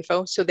contact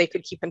info so they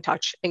could keep in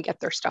touch and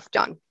get their stuff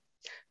done.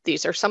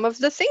 These are some of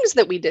the things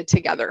that we did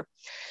together.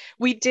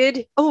 We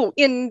did,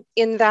 in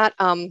that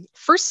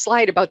first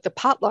slide about the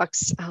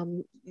potlucks,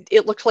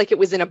 it looked like it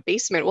was in a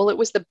basement. Well, it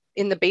was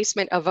in the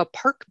basement of a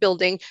park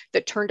building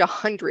that turned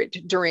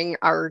 100 during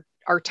our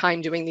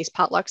time doing these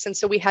potlucks. And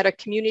so we had a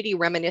community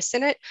reminisce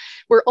in it,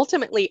 where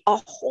ultimately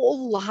a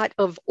whole lot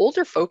of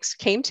older folks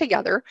came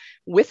together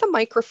with a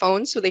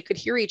microphone so they could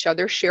hear each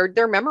other, shared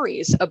their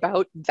memories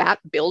about that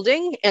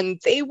building, and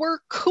they were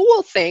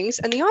cool things.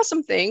 And the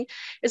awesome thing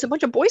is a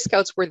bunch of Boy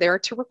Scouts were there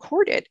to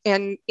record it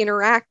and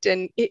interact.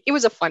 And it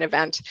was a fun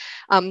event.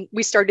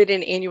 We started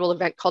an annual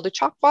event called a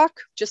chalk walk,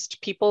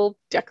 just people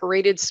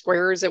decorated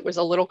squares. It was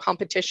a little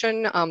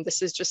competition.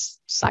 This is just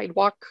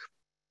sidewalk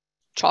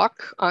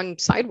chalk on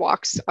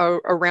sidewalks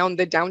around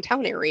the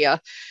downtown area.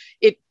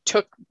 It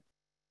took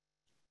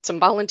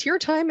some volunteer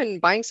time and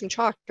buying some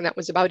chalk, and that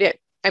was about it.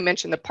 I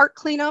mentioned the park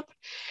cleanup.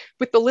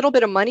 With the little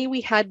bit of money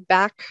we had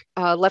back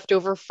left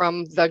over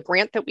from the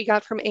grant that we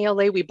got from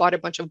ALA, we bought a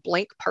bunch of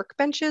blank park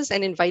benches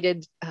and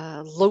invited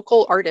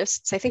local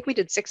artists, I think we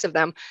did 6 of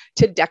them,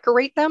 to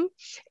decorate them.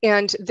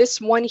 And this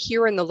one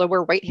here in the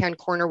lower right-hand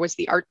corner was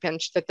the art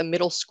bench that the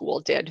middle school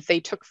did. They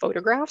took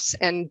photographs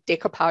and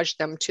decoupaged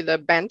them to the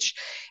bench.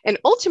 And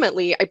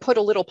ultimately, I put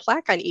a little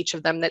plaque on each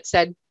of them that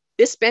said,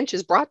 "This bench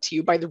is brought to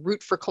you by the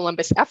Root for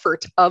Columbus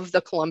effort of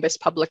the Columbus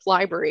Public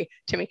Library,"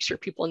 to make sure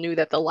people knew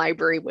that the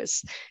library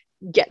was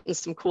getting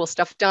some cool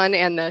stuff done.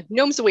 And the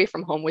Gnomes Away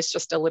from Home was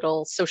just a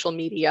little social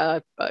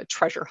media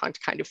treasure hunt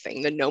kind of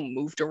thing. The gnome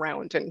moved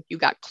around and you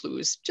got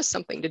clues, just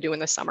something to do in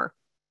the summer.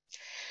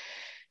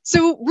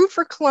 So Root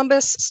for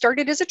Columbus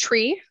started as a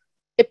tree.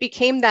 It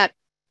became that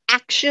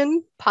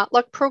action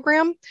potluck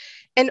program.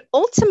 And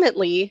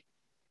ultimately,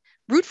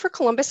 Root for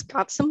Columbus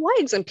got some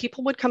legs, and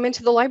people would come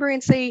into the library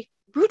and say,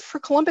 "Root for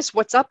Columbus,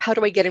 what's up? How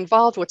do I get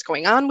involved? What's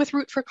going on with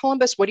Root for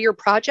Columbus? What are your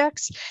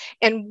projects?"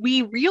 And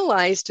we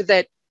realized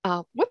that,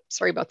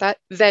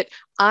 that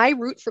I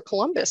Root for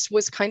Columbus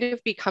was kind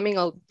of becoming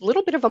a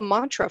little bit of a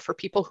mantra for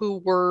people who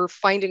were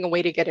finding a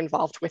way to get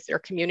involved with their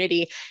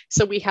community.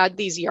 So we had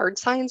these yard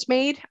signs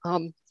made.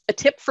 A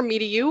tip from me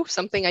to you,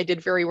 something I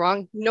did very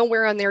wrong.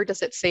 Nowhere on there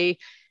does it say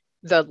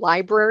the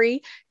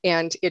library,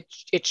 and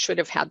it should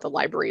have had the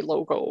library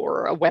logo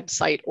or a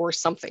website or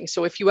something.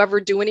 So if you ever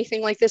do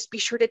anything like this, be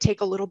sure to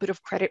take a little bit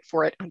of credit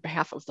for it on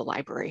behalf of the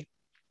library.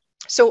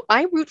 So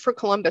I Root for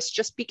Columbus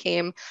just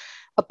became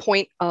a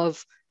point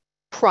of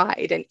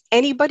pride, and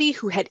anybody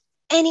who had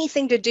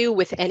anything to do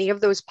with any of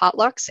those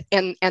potlucks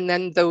and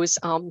then those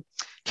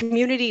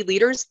community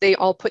leaders, they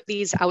all put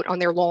these out on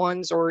their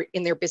lawns or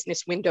in their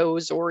business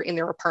windows or in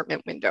their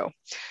apartment window.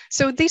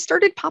 So they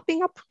started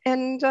popping up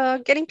and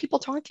getting people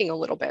talking a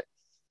little bit.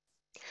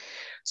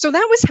 So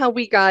that was how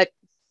we got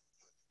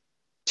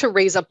to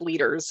raise up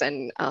leaders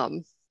and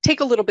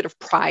take a little bit of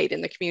pride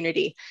in the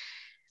community.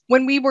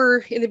 When we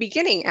were in the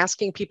beginning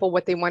asking people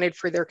what they wanted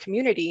for their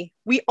community,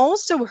 we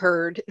also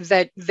heard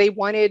that they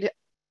wanted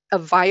a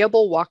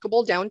viable,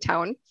 walkable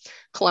downtown.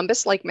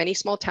 Columbus, like many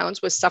small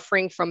towns, was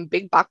suffering from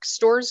big box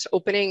stores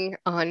opening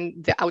on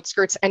the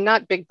outskirts, and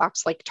not big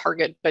box like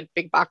Target, but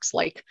big box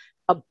like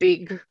a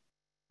big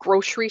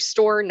grocery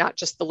store, not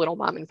just the little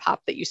mom and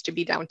pop that used to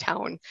be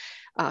downtown,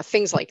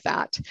 things like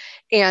that.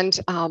 And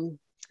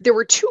there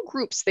were 2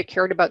 groups that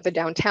cared about the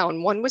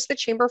downtown. One was the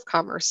Chamber of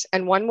Commerce,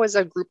 and one was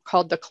a group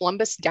called the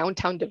Columbus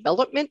Downtown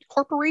Development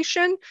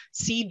Corporation,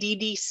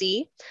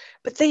 CDDC.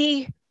 But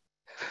they,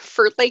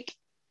 for like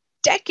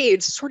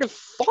decades, sort of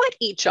fought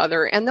each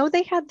other. And though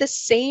they had the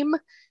same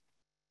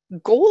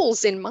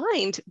goals in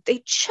mind,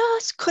 they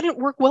just couldn't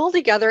work well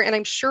together. And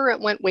I'm sure it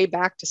went way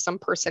back to some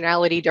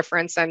personality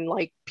difference, and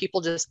like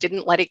people just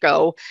didn't let it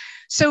go.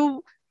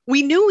 So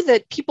we knew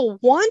that people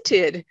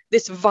wanted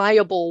this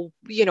viable,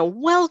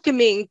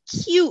 welcoming,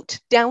 cute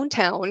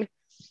downtown.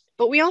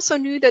 But we also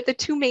knew that the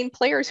 2 main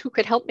players who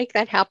could help make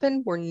that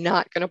happen were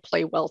not going to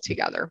play well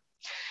together.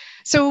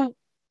 So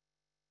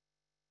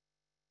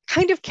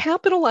kind of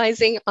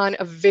capitalizing on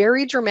a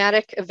very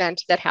dramatic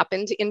event that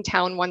happened in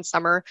town one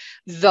summer,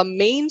 the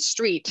main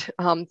street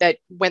that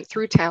went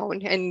through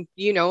town, and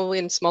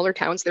in smaller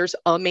towns, there's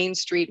a main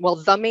street. Well,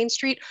 the main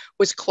street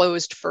was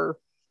closed for,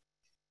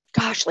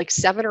 like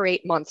 7 or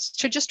 8 months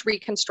to just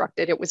reconstruct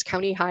it. It was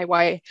county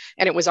highway,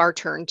 and it was our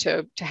turn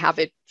to have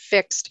it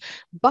fixed.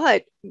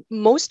 But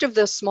most of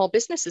the small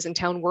businesses in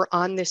town were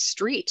on this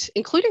street,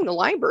 including the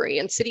library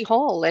and City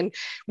Hall. And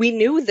we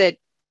knew that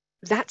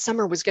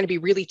summer was going to be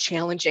really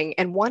challenging,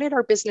 and wanted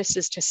our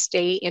businesses to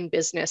stay in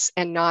business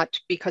and not,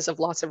 because of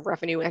loss of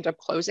revenue, end up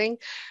closing.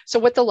 So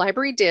what the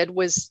library did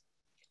was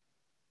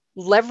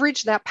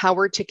leverage that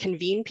power to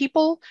convene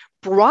people,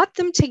 brought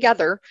them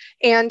together,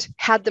 and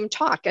had them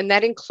talk. And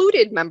that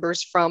included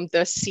members from the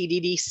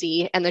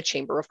CDDC and the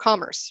Chamber of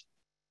Commerce.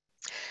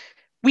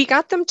 We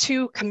got them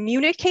to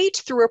communicate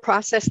through a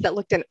process that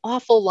looked an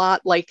awful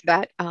lot like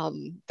that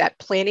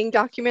planning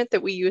document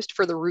that we used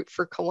for the Root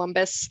for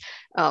Columbus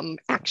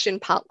action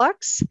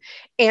potlucks.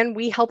 And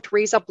we helped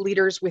raise up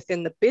leaders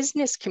within the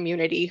business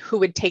community who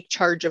would take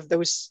charge of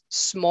those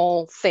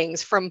small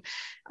things, from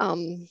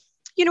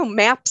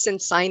maps and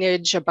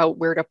signage about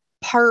where to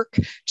park,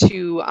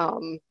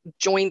 to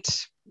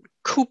joint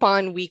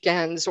coupon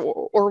weekends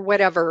or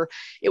whatever.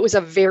 It was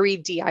a very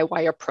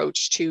DIY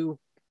approach to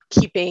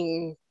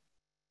keeping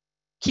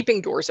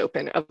doors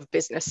open of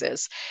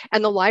businesses.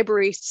 And the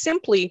library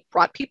simply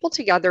brought people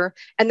together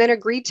and then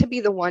agreed to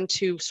be the one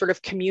to sort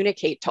of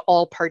communicate to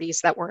all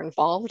parties that were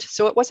involved.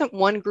 So it wasn't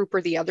one group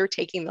or the other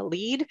taking the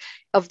lead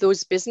of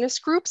those business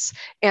groups.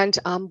 And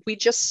we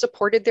just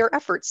supported their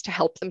efforts to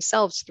help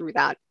themselves through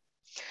that.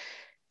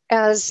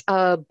 As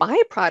a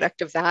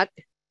byproduct of that,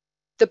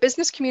 the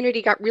business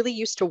community got really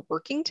used to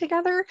working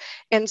together.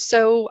 And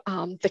so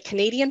the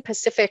Canadian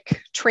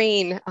Pacific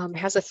train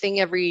has a thing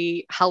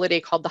every holiday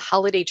called the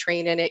Holiday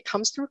Train, and it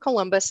comes through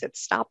Columbus. It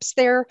stops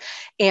there.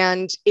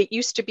 And it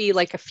used to be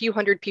like a few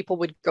hundred people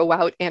would go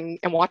out and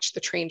watch the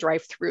train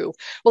drive through.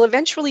 Well,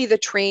 eventually the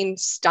train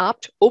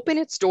stopped, opened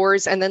its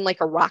doors, and then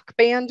like a rock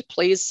band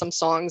plays some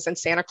songs and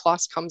Santa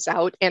Claus comes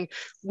out. And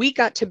we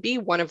got to be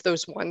one of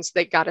those ones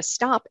that got to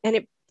stop. And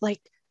it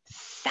like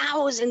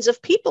thousands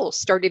of people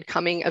started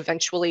coming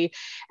eventually.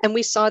 And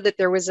we saw that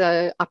there was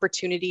an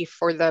opportunity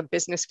for the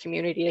business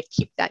community to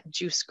keep that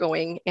juice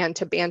going and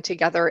to band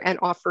together and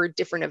offer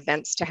different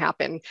events to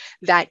happen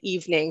that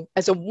evening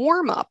as a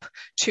warm up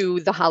to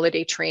the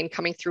holiday train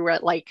coming through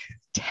at like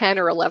 10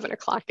 or 11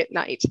 o'clock at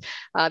night.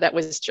 That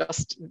was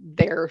just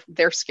their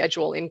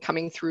schedule in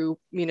coming through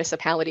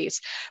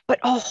municipalities. But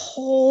a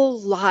whole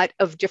lot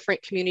of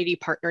different community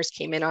partners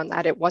came in on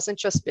that. It wasn't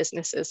just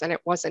businesses and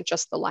it wasn't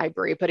just the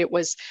library, but it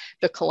was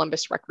the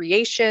Columbus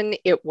Recreation,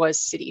 it was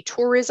city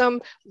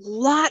tourism,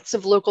 lots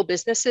of local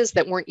businesses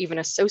that weren't even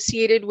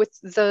associated with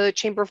the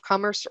Chamber of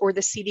Commerce or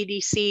the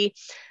CDDC.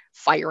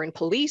 Fire and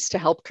police to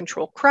help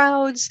control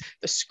crowds.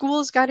 The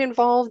schools got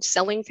involved,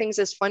 selling things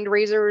as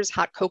fundraisers,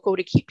 hot cocoa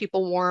to keep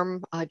people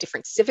warm.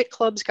 Different civic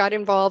clubs got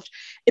involved.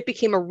 It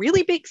became a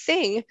really big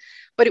thing,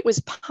 but it was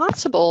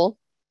possible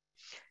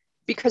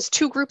because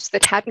two groups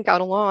that hadn't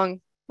got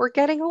along were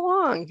getting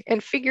along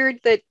and figured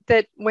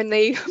that when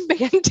they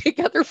band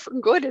together for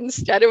good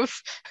instead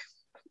of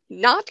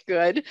not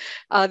good,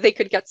 they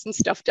could get some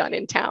stuff done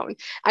in town.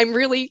 I'm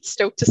really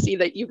stoked to see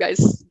that you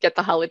guys get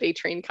the holiday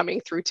train coming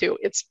through too.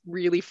 It's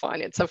really fun.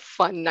 It's a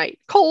fun night.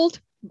 Cold,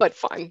 but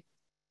fun.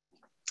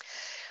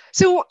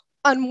 So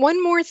on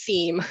one more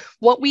theme,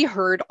 what we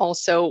heard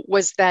also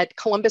was that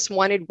Columbus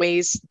wanted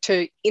ways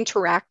to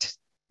interact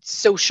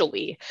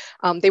socially.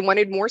 They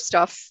wanted more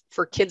stuff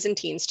for kids and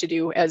teens to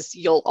do, as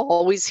you'll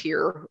always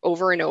hear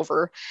over and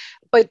over.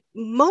 But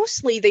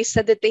mostly they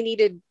said that they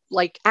needed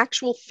like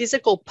actual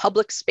physical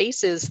public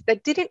spaces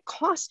that didn't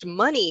cost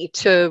money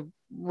to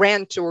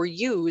rent or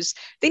use.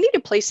 They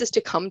needed places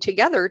to come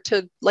together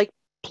to like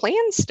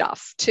plan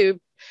stuff, to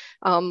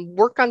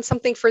work on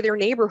something for their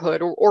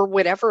neighborhood or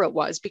whatever it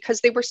was, because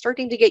they were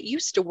starting to get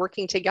used to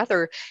working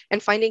together,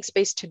 and finding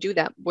space to do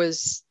that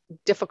was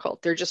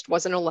difficult. There just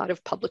wasn't a lot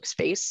of public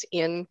space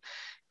in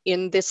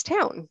this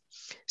town.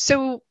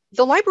 So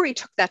the library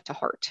took that to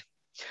heart.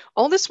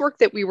 All this work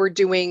that we were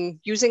doing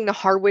using the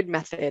Harwood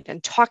method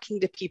and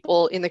talking to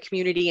people in the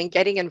community and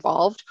getting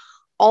involved,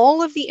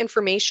 all of the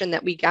information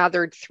that we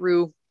gathered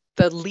through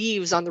the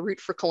leaves on the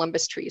Root for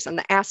Columbus trees and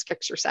the ask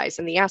exercise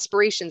and the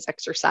aspirations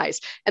exercise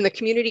and the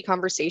community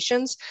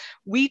conversations,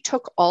 we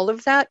took all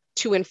of that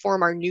to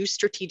inform our new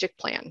strategic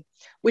plan,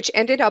 which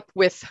ended up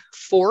with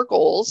 4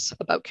 goals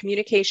about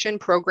communication,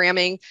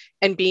 programming,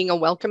 and being a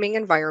welcoming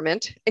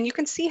environment. And you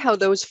can see how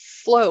those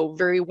flow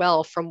very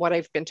well from what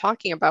I've been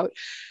talking about.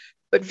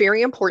 But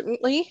very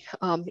importantly,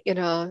 in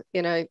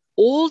a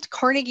old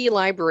Carnegie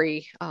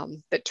library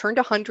that turned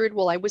 100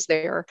 while I was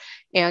there,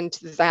 and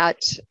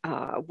that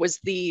was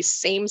the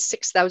same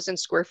 6,000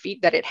 square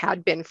feet that it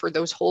had been for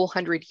those whole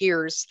 100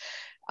 years,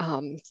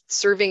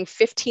 serving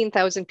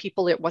 15,000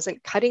 people. It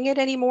wasn't cutting it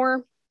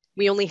anymore.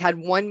 We only had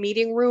 1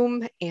 meeting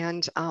room,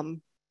 and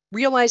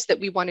realized that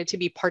we wanted to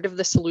be part of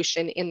the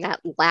solution in that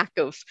lack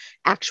of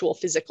actual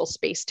physical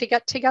space to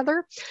get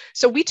together.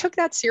 So we took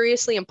that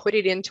seriously and put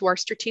it into our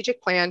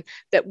strategic plan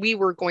that we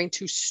were going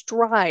to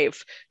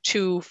strive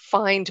to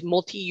find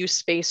multi-use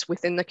space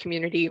within the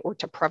community or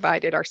to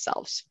provide it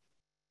ourselves.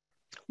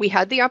 We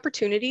had the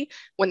opportunity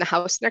when the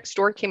house next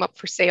door came up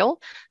for sale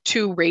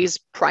to raise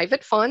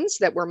private funds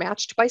that were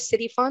matched by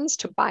city funds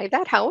to buy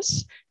that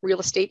house. Real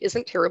estate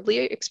isn't terribly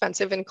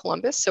expensive in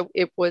Columbus, so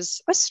it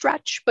was a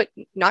stretch, but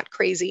not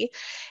crazy.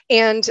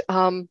 And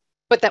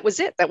but that was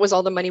it. That was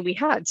all the money we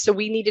had. So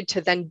we needed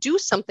to then do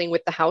something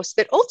with the house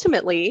that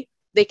ultimately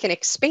they can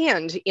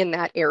expand in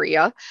that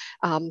area.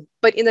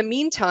 But in the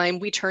meantime,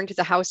 we turned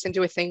the house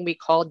into a thing we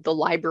called the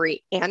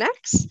library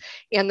annex.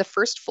 And the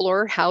first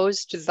floor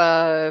housed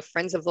the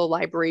Friends of the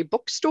Library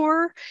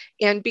bookstore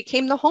and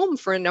became the home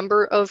for a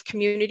number of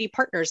community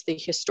partners, the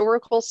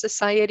Historical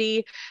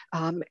Society,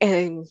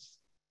 and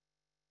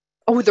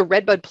the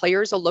Redbud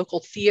Players, a local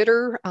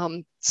theater,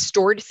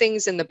 stored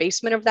things in the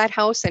basement of that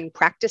house and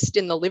practiced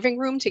in the living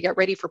room to get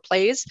ready for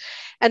plays.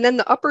 And then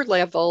the upper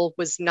level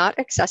was not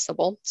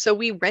accessible, so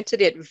we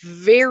rented it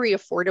very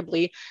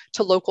affordably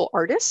to local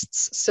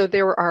artists. So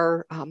there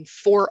are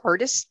 4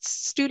 artists'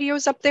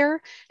 studios up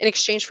there. In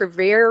exchange for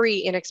very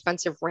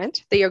inexpensive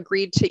rent, they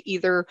agreed to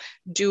either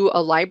do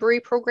a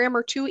library program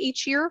or 2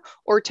 each year,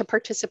 or to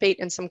participate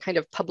in some kind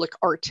of public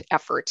art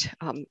effort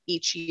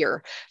each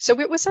year. So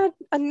it was a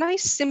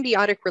nice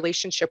symbiotic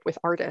relationship with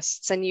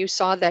artists. And you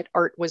saw that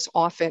art was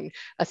often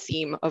a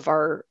theme of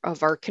our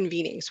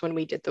convenings when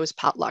we did those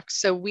potlucks.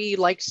 So we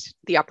liked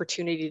the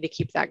opportunity to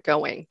keep that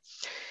going.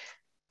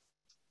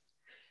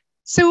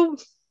 So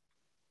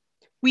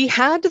We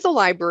had the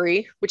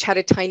library, which had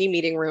a tiny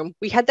meeting room.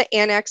 We had the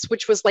annex,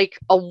 which was like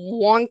a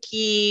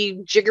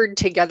wonky, jiggered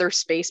together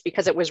space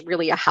because it was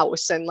really a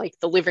house. And like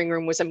the living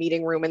room was a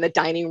meeting room and the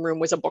dining room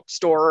was a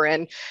bookstore.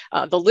 And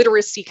the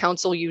literacy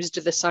council used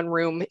the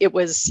sunroom. It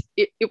was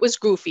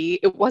goofy.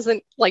 It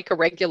wasn't like a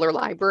regular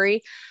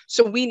library.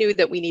 So we knew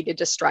that we needed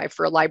to strive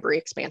for a library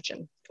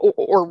expansion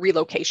or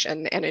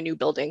relocation and a new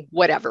building,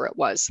 whatever it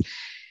was.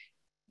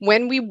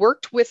 When we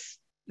worked with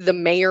the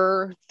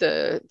mayor,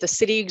 the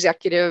city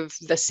executive,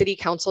 the city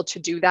council to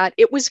do that,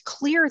 it was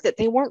clear that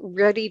they weren't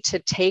ready to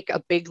take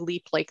a big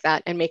leap like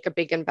that and make a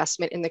big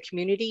investment in the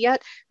community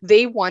yet.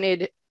 They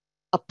wanted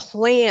a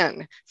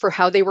plan for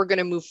how they were going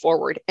to move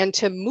forward. And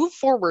to move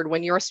forward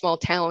when you're a small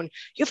town,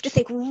 you have to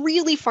think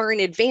really far in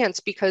advance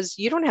because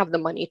you don't have the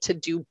money to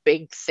do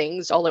big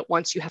things all at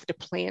once. You have to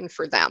plan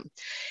for them.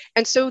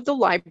 And so the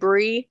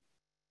library,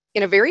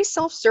 in a very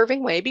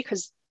self-serving way,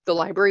 because the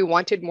library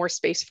wanted more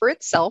space for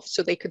itself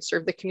so they could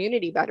serve the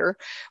community better,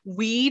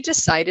 we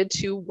decided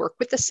to work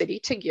with the city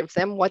to give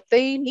them what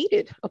they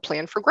needed, a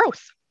plan for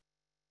growth.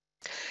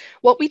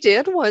 What we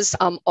did was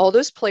all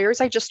those players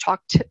I just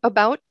talked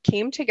about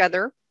came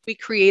together. We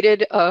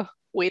created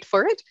wait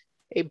for it,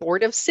 a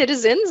board of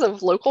citizens,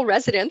 of local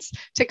residents,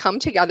 to come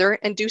together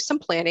and do some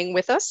planning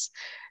with us.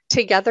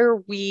 Together,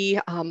 we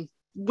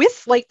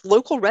with like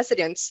local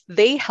residents,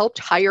 they helped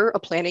hire a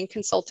planning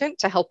consultant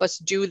to help us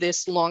do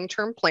this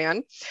long-term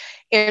plan.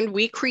 And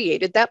we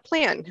created that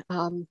plan.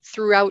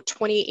 Throughout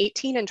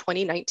 2018 and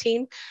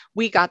 2019,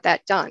 we got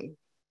that done.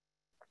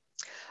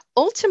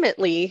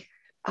 Ultimately,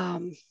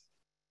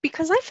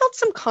 because I felt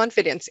some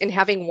confidence in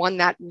having won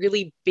that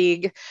really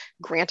big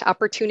grant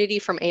opportunity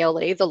from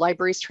ALA, the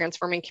Libraries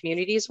Transforming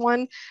Communities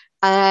one,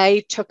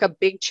 I took a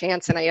big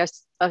chance and I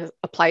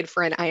applied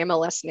for an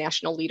IMLS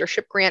National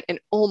Leadership Grant. And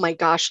oh my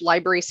gosh,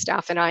 library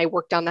staff and I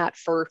worked on that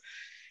for,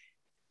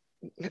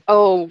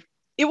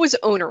 it was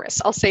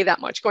onerous. I'll say that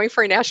much. Going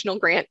for a national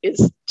grant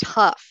is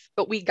tough,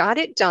 but we got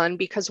it done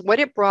because what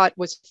it brought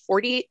was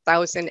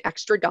 $48,000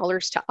 extra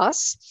to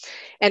us.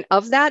 And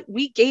of that,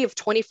 we gave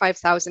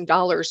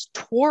 $25,000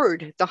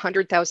 toward the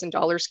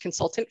 $100,000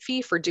 consultant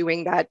fee for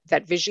doing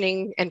that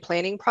visioning and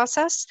planning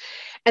process.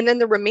 And then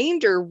the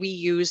remainder we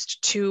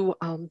used to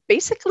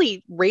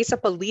basically raise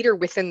up a leader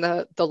within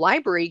the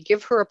library,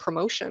 give her a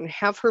promotion,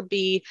 have her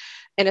be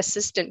an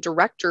assistant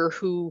director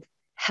who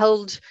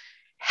held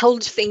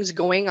things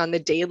going on the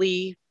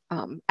daily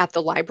at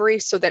the library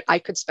so that I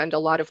could spend a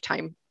lot of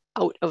time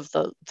out of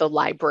the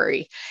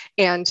library.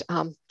 And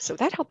so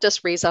that helped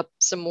us raise up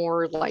some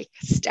more like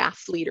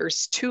staff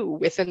leaders too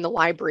within the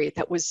library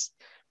that was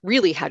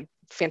really had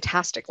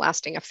fantastic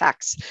lasting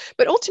effects.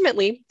 But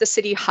ultimately, the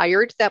city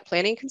hired that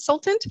planning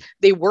consultant.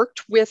 They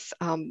worked with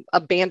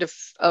a band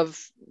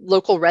of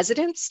local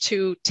residents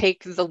to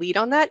take the lead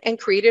on that and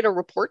created a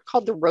report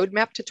called the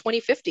Roadmap to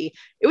 2050.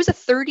 It was a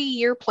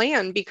 30-year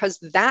plan because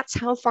that's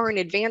how far in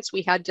advance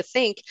we had to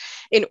think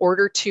in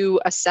order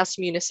to assess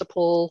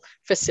municipal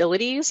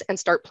facilities and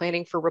start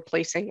planning for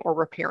replacing or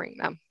repairing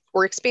them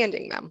or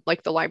expanding them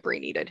like the library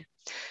needed.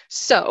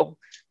 So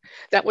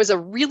that was a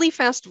really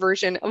fast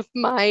version of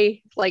my,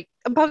 like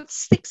about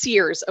 6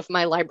 years of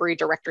my library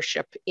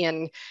directorship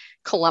in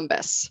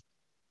Columbus.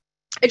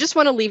 I just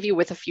want to leave you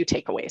with a few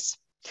takeaways.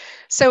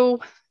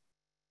 So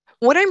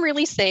what I'm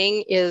really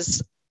saying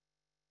is,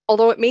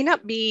 although it may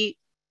not be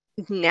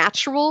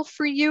natural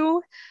for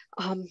you,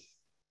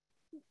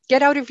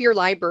 get out of your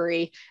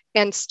library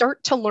and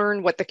start to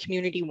learn what the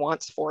community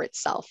wants for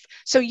itself.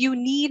 So you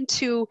need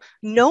to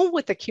know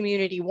what the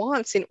community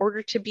wants in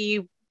order to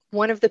be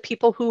one of the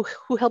people who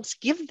helps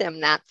give them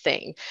that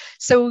thing.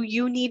 So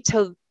you need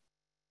to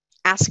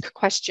ask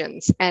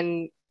questions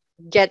and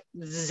get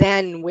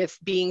zen with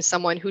being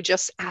someone who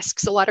just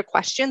asks a lot of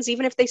questions,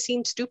 even if they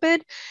seem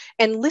stupid,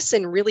 and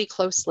listen really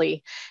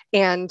closely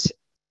and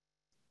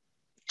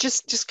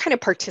just kind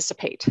of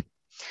participate.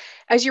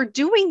 As you're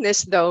doing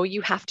this, though,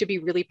 you have to be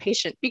really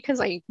patient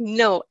because I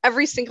know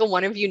every single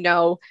one of you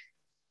know,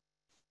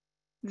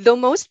 though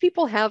most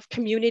people have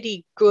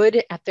community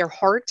good at their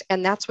heart,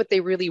 and that's what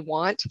they really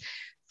want,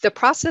 the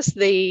process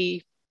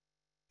they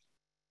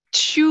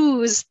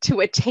choose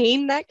to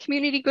attain that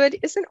community good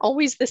isn't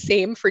always the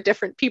same for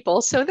different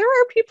people. So there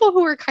are people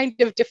who are kind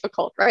of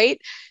difficult, right?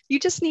 You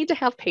just need to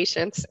have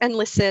patience and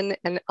listen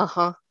and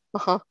I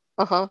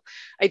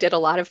did a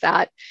lot of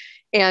that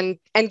and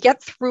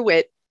get through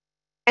it.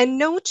 And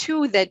know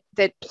too that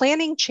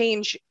planning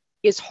change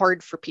is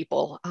hard for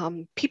people.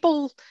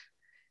 People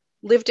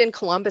lived in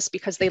Columbus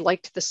because they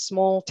liked the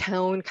small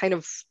town kind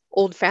of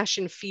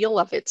old-fashioned feel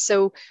of it.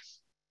 So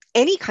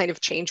any kind of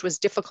change was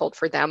difficult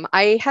for them.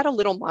 I had a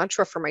little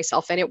mantra for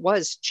myself, and it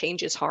was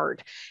change is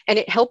hard. And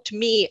it helped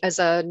me as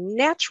a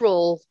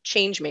natural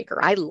change maker.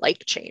 I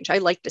like change. I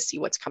like to see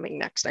what's coming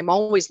next. I'm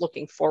always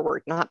looking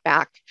forward, not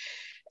back.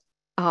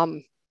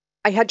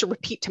 I had to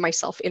repeat to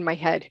myself in my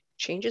head,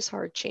 change is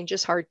hard,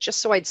 just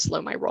so I'd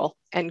slow my roll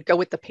and go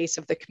with the pace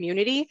of the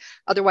community.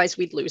 Otherwise,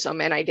 we'd lose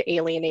them and I'd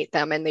alienate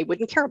them and they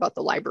wouldn't care about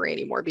the library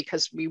anymore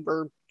because we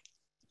were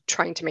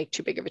trying to make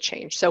too big of a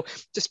change. So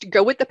just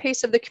go with the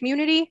pace of the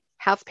community,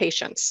 have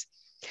patience,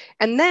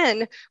 and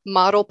then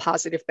model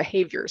positive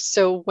behaviors.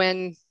 So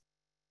when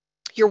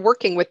you're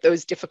working with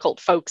those difficult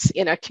folks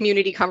in a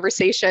community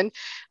conversation,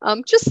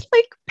 just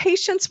like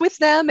patience with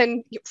them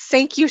and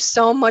thank you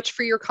so much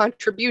for your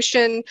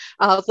contribution.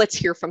 Let's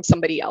hear from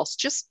somebody else.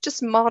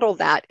 Just model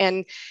that.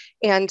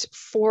 And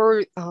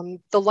for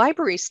the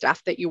library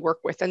staff that you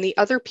work with and the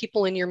other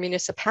people in your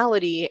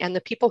municipality and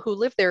the people who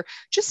live there,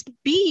 just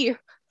be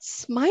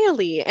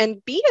smiley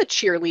and be a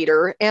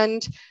cheerleader.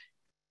 And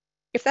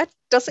if that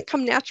doesn't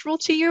come natural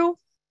to you,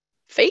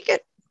 fake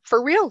it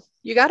for real.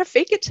 You got to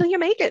fake it till you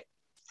make it.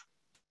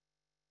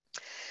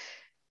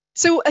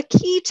 So a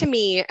key to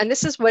me, and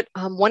this is what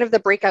one of the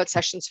breakout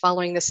sessions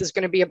following this is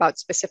going to be about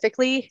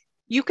specifically,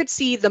 you could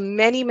see the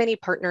many, many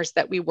partners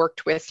that we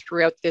worked with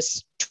throughout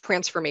this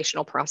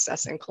transformational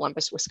process in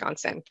Columbus,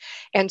 Wisconsin.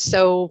 And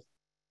so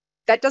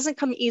that doesn't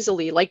come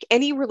easily. Like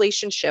any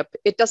relationship,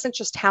 it doesn't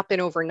just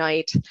happen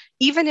overnight.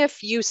 Even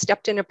if you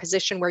stepped in a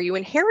position where you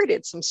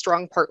inherited some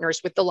strong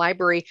partners with the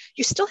library,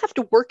 you still have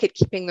to work at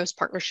keeping those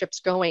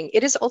partnerships going.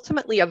 It is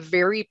ultimately a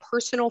very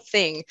personal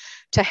thing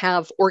to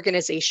have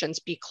organizations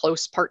be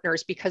close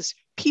partners because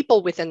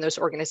people within those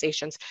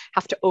organizations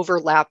have to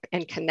overlap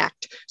and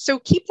connect. So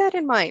keep that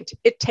in mind.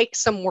 It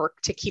takes some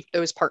work to keep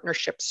those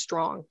partnerships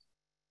strong.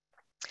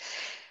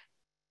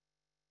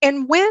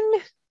 And when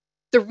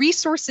the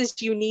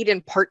resources you need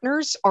in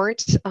partners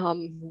aren't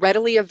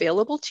readily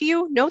available to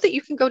you, know that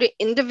you can go to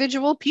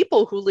individual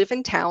people who live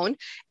in town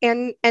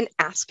and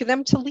ask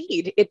them to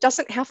lead. It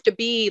doesn't have to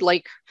be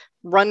like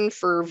run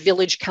for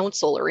village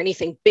council or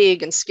anything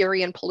big and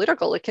scary and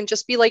political. It can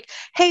just be like,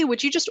 hey,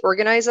 would you just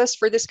organize us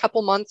for this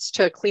couple months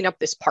to clean up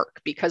this park?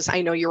 Because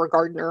I know you're a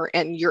gardener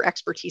and your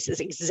expertise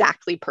is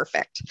exactly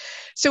perfect.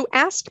 So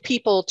ask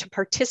people to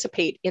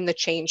participate in the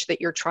change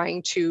that you're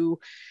trying to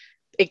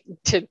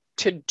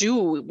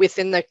do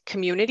within the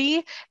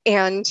community.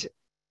 And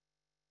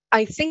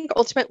I think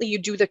ultimately you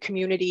do the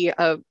community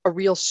a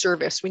real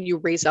service when you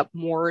raise up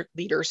more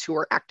leaders who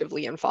are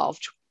actively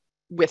involved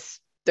with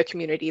the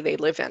community they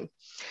live in.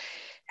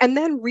 And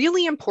then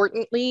really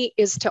importantly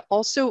is to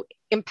also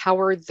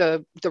empower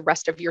the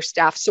rest of your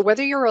staff. So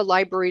whether you're a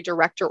library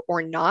director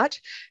or not,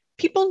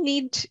 people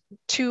need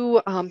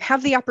to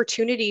have the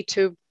opportunity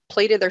to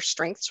play to their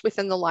strengths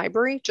within the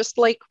library. Just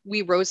like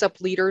we rose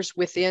up leaders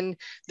within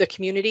the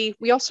community,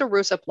 we also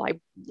rose up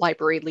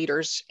library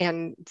leaders,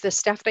 and the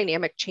staff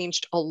dynamic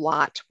changed a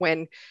lot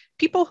when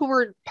people who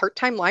were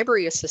part-time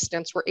library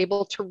assistants were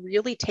able to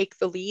really take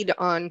the lead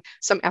on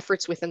some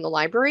efforts within the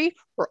library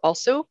or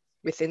also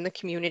within the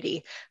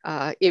community.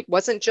 It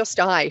wasn't just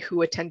I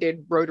who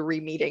attended Rotary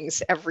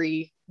meetings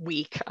every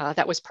week.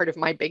 That was part of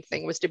my big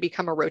thing, was to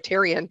become a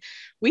Rotarian.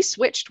 We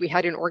switched. We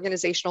had an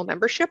organizational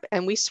membership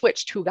and we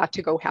switched who got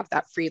to go have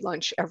that free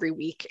lunch every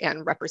week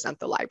and represent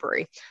the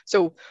library.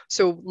 So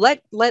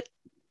let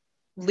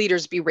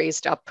leaders be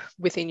raised up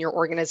within your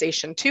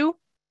organization too.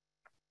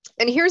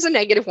 And here's a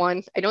negative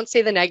one. I don't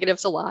say the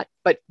negatives a lot,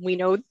 but we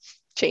know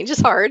change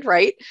is hard,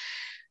 right?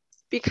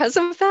 Because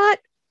of that,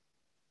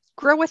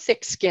 grow a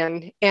thick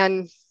skin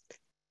and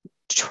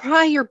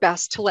try your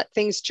best to let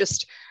things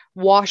just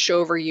wash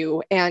over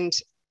you. And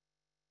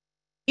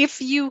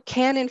if you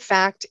can, in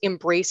fact,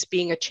 embrace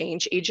being a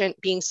change agent,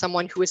 being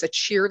someone who is a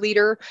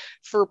cheerleader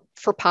for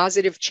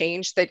positive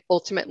change that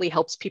ultimately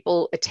helps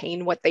people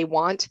attain what they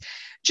want,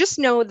 just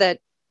know that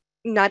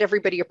not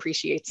everybody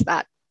appreciates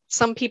that.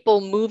 Some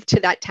people move to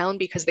that town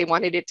because they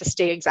wanted it to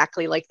stay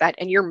exactly like that,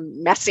 and you're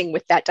messing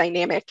with that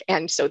dynamic,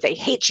 and so they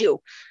hate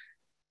you.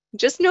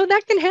 Just know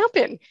that can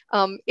happen.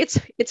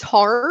 It's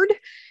hard,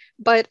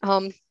 but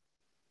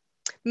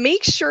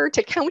make sure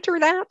to counter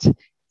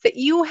that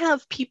you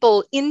have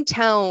people in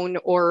town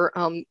or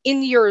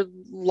in your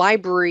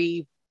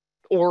library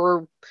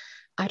or,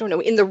 I don't know,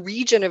 in the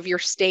region of your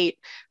state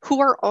who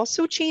are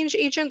also change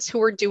agents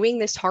who are doing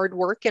this hard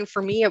work. And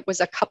for me, it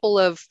was a couple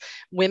of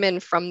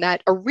women from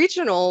that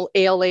original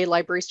ALA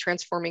Libraries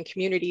Transforming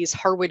Communities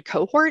Harwood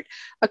cohort.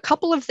 A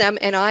couple of them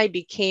and I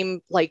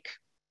became like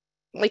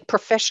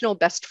professional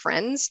best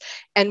friends.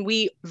 And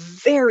we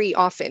very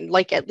often,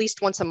 like at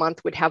least once a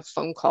month, would have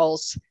phone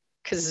calls,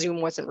 because Zoom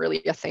wasn't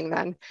really a thing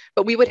then,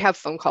 but we would have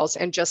phone calls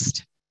and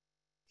just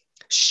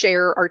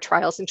share our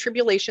trials and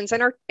tribulations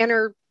and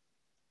our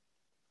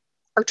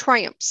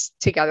triumphs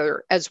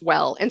together as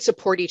well, and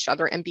support each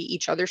other and be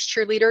each other's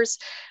cheerleaders.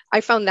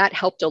 I found that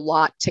helped a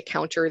lot to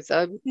counter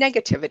the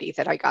negativity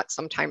that I got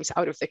sometimes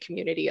out of the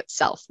community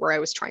itself, where I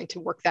was trying to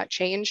work that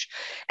change.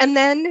 And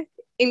then,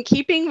 in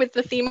keeping with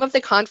the theme of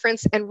the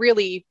conference, and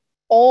really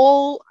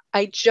all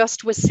I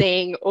just was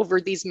saying over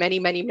these many,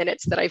 many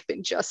minutes that I've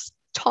been just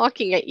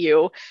talking at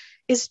you,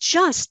 is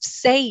just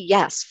say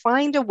yes.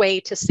 Find a way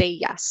to say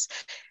yes.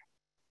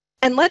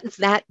 And let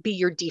that be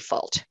your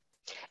default.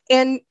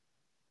 And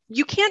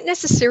you can't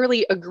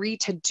necessarily agree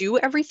to do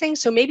everything.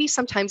 So maybe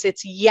sometimes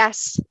it's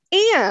yes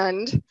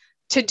and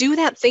to do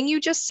that thing you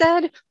just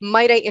said,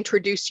 might I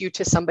introduce you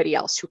to somebody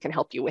else who can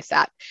help you with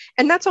that?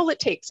 And that's all it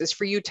takes, is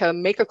for you to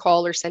make a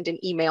call or send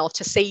an email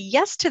to say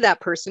yes to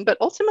that person, but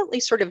ultimately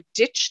sort of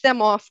ditch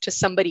them off to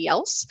somebody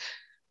else.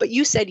 But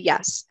you said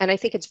yes. And I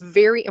think it's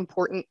very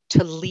important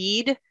to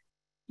lead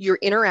your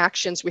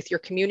interactions with your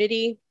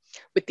community,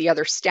 with the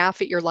other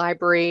staff at your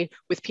library,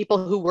 with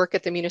people who work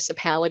at the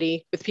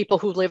municipality, with people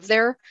who live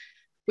there,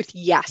 with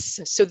yes.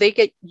 So they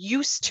get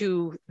used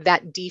to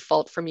that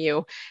default from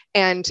you.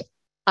 And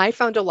I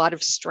found a lot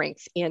of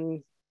strength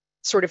in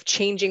sort of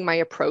changing my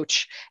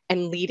approach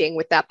and leading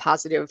with that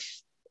positive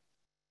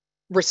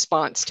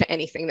response to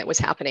anything that was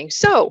happening.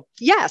 So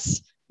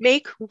yes,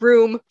 make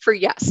room for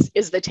yes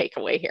is the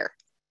takeaway here.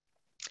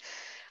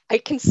 I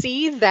can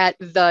see that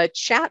the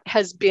chat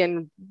has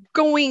been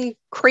going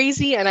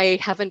crazy and I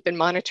haven't been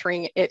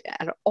monitoring it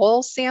at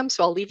all, Sam.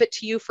 So I'll leave it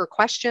to you for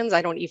questions.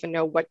 I don't even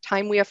know what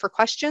time we have for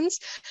questions.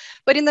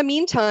 But in the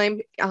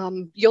meantime,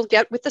 you'll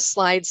get with the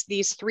slides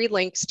these 3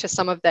 links to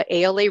some of the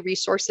ALA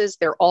resources.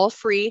 They're all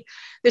free.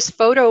 This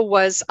photo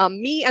was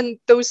me and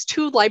those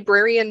 2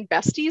 librarian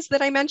besties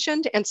that I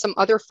mentioned and some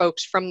other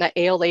folks from the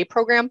ALA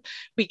program.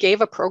 We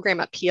gave a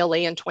program at PLA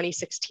in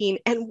 2016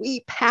 and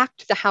we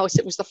packed the house.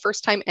 It was the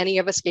first time any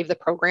of us gave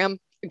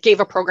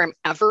a program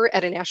ever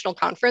at a national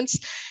conference,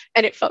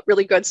 and it felt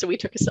really good. So we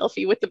took a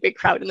selfie with the big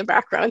crowd in the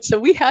background. So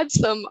we had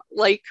some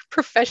like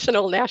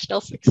professional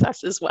national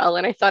success as well.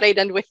 And I thought I'd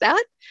end with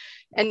that.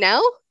 And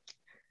now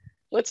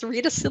let's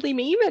read a silly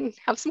meme and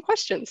have some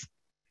questions.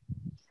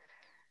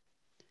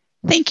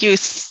 Thank you,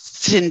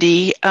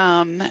 Cindy.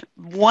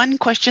 One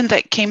question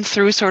that came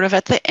through sort of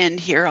at the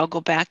end here, I'll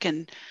go back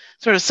and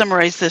sort of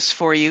summarize this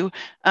for you.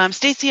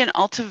 Stacy in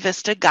Alta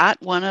Vista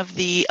got one of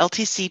the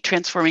LTC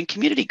Transforming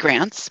Community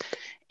grants,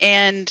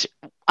 and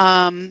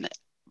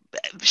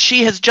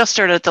she has just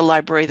started at the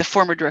library. The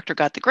former director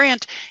got the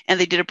grant and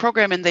they did a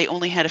program and they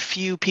only had a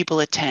few people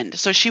attend.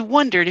 So she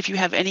wondered if you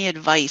have any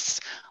advice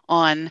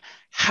on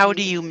how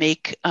do you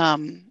make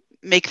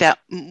that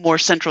more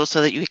central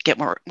so that you get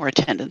more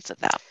attendance at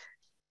that.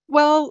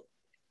 Well,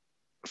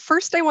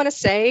 first I want to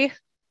say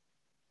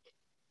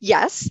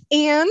yes,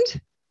 and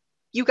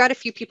you got a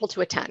few people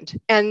to attend,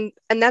 and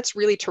that's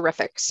really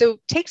terrific. So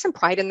take some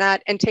pride in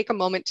that and take a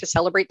moment to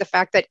celebrate the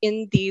fact that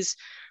in these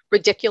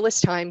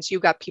ridiculous times, you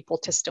got people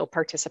to still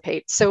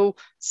participate. So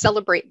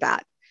celebrate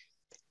that.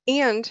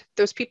 And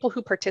those people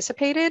who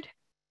participated,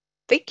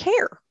 they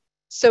care.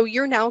 So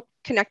you're now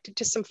connected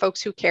to some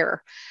folks who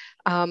care.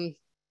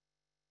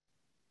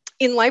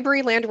 In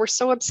library land, we're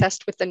so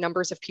obsessed with the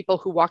numbers of people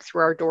who walk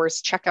through our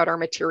doors, check out our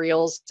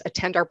materials,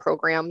 attend our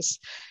programs.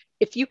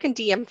 If you can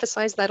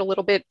de-emphasize that a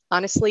little bit,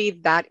 honestly,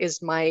 that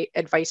is my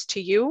advice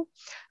to you.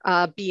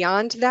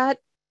 Beyond that,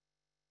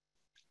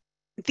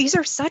 these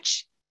are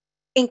such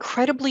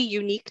incredibly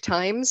unique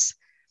times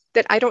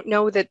that I don't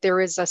know that there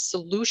is a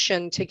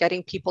solution to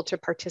getting people to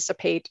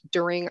participate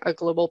during a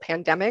global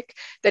pandemic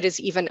that is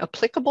even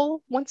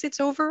applicable once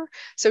it's over.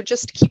 So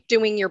just keep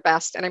doing your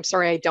best. And I'm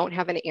sorry, I don't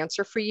have an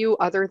answer for you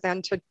other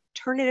than to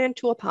turn it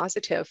into a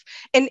positive.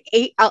 And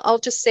I'll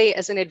just say,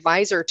 as an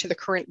advisor to the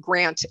current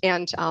grant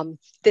and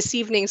this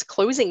evening's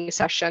closing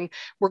session,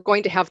 we're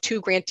going to have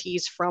 2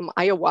 grantees from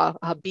Iowa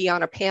be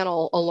on a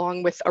panel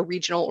along with a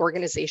regional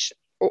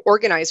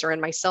organizer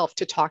and myself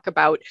to talk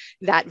about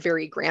that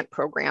very grant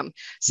program.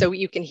 So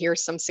you can hear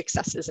some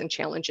successes and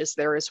challenges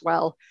there as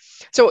well.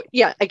 So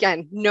yeah,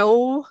 again,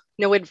 no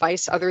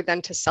advice other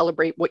than to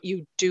celebrate what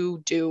you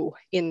do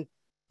in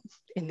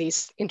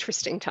these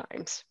interesting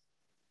times.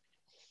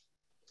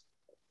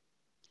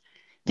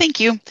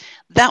 Thank you.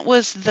 That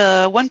was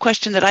the one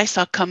question that I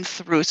saw come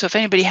through. So if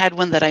anybody had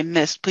one that I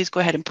missed, please go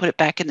ahead and put it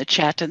back in the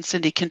chat and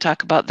Cindy can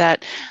talk about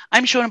that.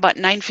 I'm showing about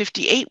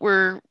 9:58.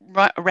 We're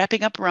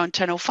wrapping up around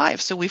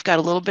 10:05. So we've got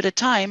a little bit of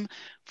time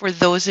for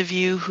those of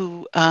you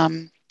who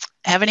have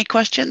any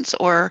questions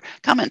or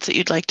comments that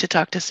you'd like to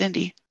talk to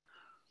Cindy.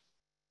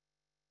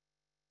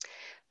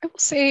 I will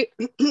say,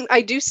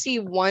 I do see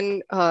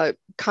one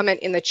comment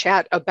in the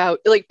chat about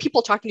like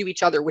people talking to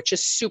each other, which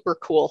is super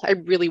cool. I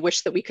really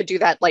wish that we could do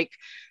that like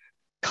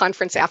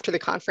conference after the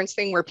conference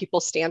thing where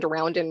people stand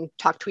around and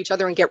talk to each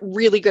other and get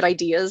really good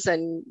ideas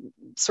and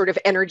sort of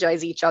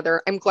energize each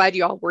other. I'm glad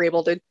you all were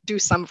able to do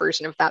some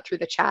version of that through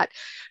the chat.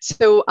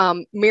 So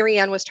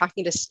Marianne was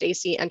talking to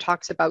Stacy and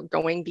talks about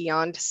going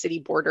beyond city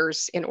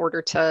borders in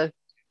order to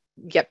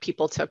get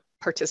people to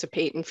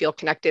participate and feel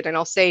connected. And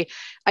I'll say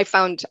I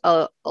found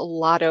a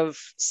lot of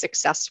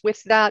success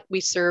with that. We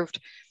served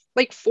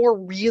like 4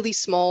 really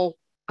small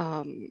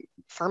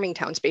farming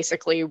towns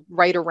basically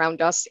right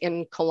around us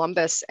in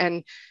Columbus.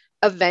 And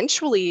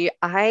eventually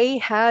I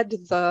had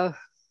the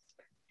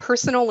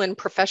personal and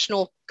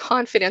professional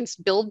confidence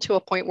build to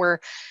a point where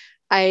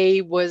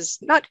I was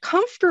not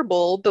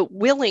comfortable, but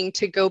willing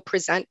to go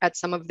present at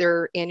some of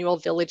their annual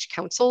village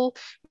council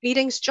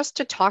meetings just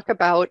to talk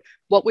about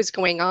what was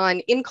going on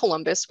in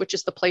Columbus, which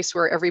is the place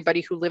where everybody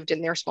who lived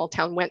in their small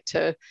town went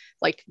to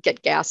like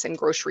get gas and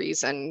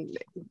groceries and,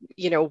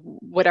 you know,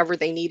 whatever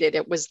they needed.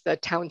 It was the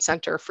town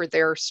center for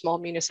their small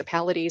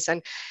municipalities.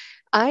 And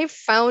I've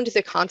found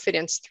the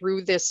confidence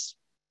through this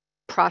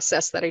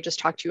process that I just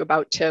talked to you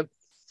about to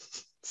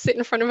sit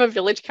in front of a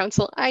village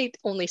council I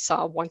only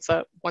saw once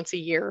a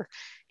year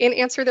and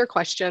answer their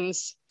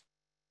questions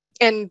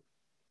and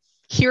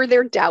hear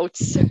their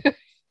doubts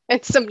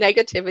and some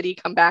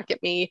negativity come back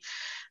at me.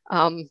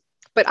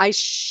 But I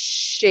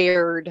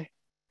shared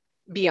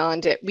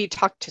beyond it. We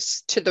talked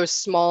to those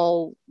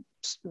small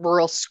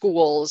rural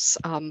schools.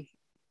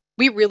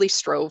 We really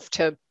strove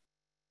to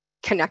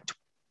connect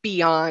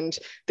beyond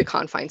the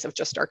confines of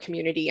just our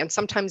community. And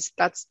sometimes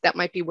that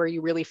might be where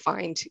you really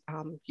find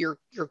your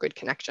good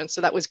connection.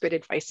 So that was good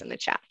advice in the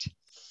chat.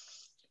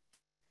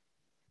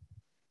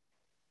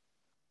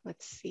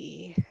 Let's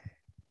see.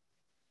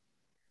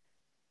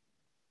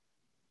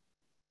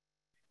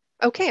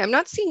 Okay, I'm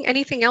not seeing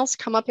anything else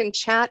come up in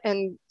chat.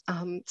 And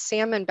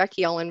Sam and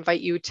Becky, I'll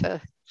invite you to,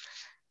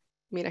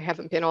 I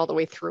haven't been all the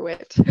way through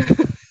it.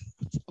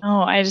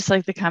 Oh, I just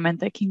like the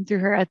comment that came through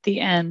her at the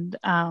end.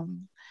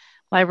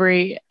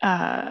 Library,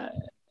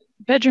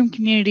 bedroom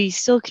community,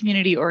 still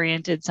community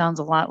oriented, sounds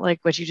a lot like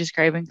what you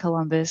describe in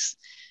Columbus,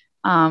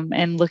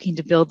 and looking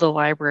to build the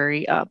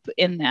library up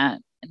in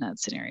that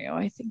scenario.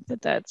 I think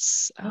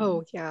that's.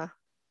 Oh yeah,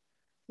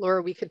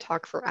 Laura, we could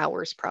talk for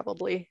hours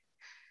probably.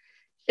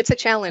 It's a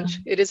challenge.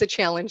 It is a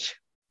challenge,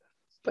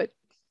 but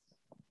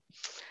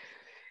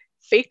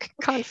fake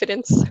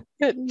confidence.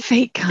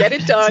 Fake confidence. Get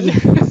it done.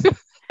 Yes.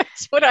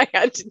 That's what I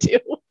had to do.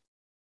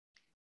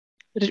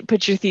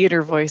 Put your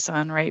theater voice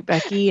on, right,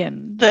 Becky?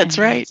 And that's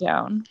right.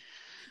 Down.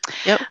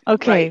 Yep.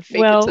 Okay. Right. Fake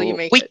well, it till you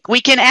make it.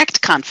 We can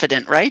act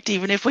confident, right?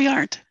 Even if we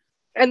aren't.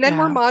 And then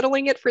we're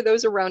modeling it for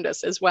those around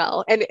us as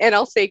well. And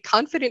I'll say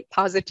confident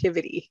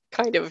positivity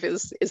kind of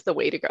is the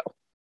way to go.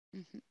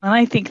 And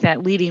I think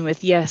that leading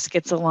with yes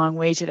gets a long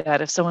way to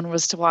that. If someone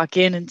was to walk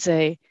in and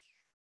say,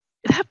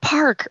 that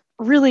park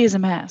really is a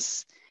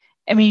mess.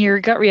 I mean, your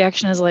gut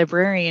reaction as a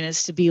librarian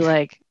is to be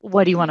like,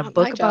 what do you want to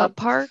book about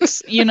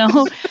parks? Yeah,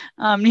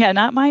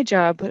 not my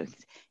job, but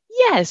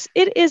yes,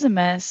 it is a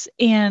mess.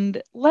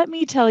 And let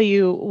me tell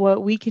you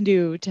what we can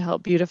do to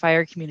help beautify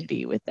our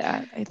community with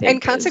that, I think.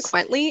 And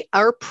consequently,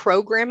 our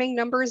programming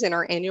numbers in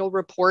our annual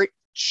report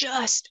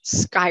just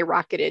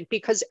skyrocketed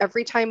because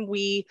every time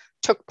we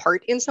took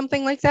part in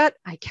something like that,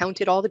 I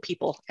counted all the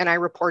people and I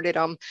reported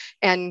them.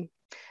 And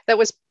that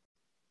was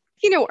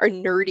are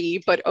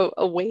nerdy, but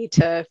a way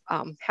to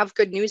have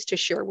good news to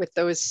share with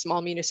those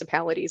small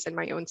municipalities and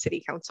my own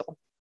city council.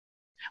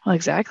 Well,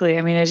 exactly.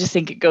 I just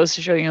think it goes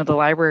to show, the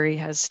library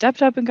has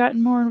stepped up and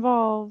gotten more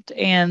involved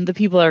and the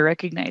people are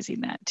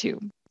recognizing that too.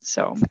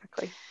 So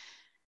exactly.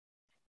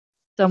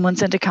 Someone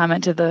sent a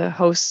comment to the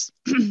hosts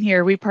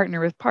here. We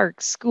partner with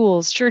parks,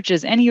 schools,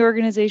 churches, any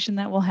organization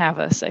that will have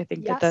us. I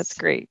think that's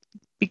great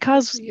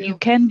because you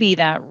can be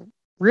that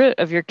root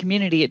of your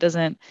community. It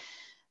doesn't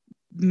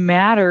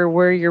matter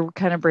where you're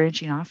kind of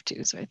branching off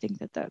to. So I think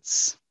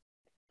that's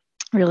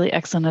really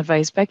excellent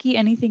advice. Becky,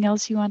 anything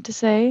else you want to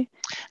say?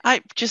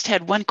 I just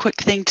had one quick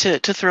thing to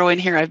throw in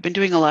here. I've been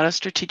doing a lot of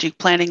strategic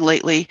planning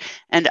lately,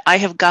 and I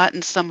have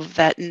gotten some of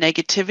that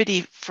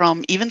negativity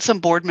from even some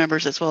board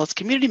members as well as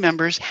community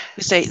members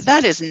who say,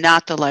 that is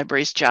not the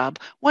library's job.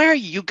 Why are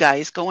you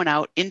guys going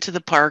out into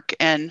the park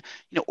and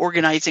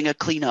organizing a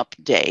cleanup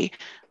day?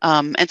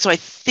 And so I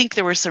think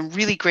there were some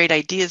really great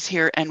ideas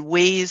here and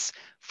ways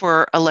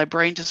for a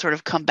librarian to sort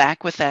of come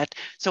back with that.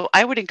 So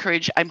I would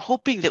encourage, I'm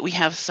hoping that we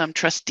have some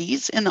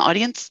trustees in the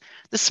audience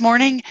this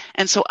morning.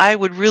 And so I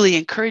would really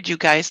encourage you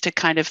guys to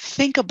kind of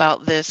think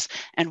about this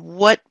and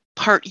what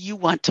part you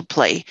want to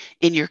play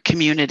in your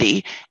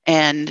community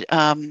and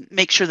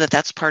make sure that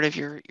that's part of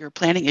your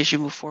planning as you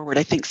move forward.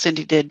 I think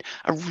Cindy did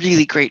a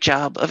really great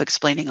job of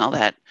explaining all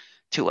that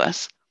to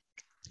us.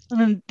 And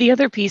then the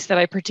other piece that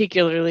I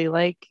particularly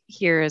like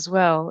here as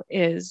well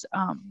is,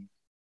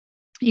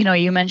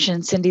 you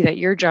mentioned, Cindy, that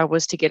your job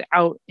was to get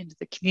out into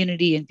the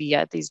community and be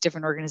at these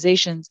different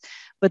organizations,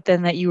 but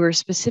then that you were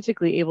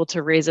specifically able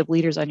to raise up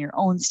leaders on your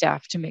own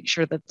staff to make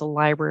sure that the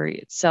library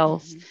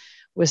itself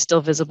was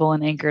still visible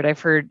and anchored.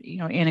 I've heard,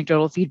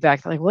 anecdotal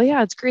feedback like, well,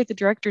 yeah, it's great the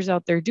director's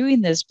out there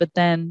doing this, but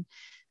then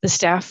the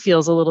staff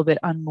feels a little bit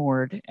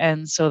unmoored.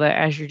 And so that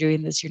as you're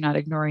doing this, you're not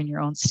ignoring your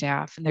own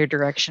staff and their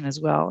direction as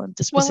well, and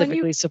to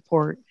specifically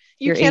support.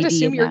 You can't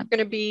assume you're going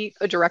to be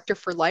a director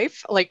for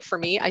life. Like for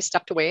me, I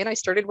stepped away and I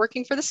started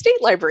working for the state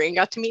library and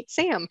got to meet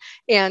Sam.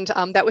 And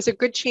that was a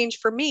good change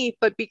for me,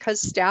 but because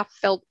staff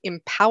felt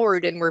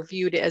empowered and were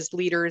viewed as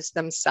leaders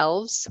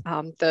themselves,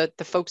 the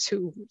folks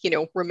who,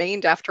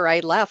 remained after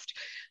I left,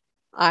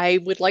 I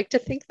would like to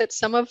think that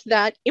some of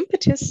that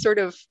impetus sort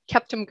of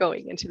kept them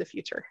going into the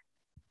future.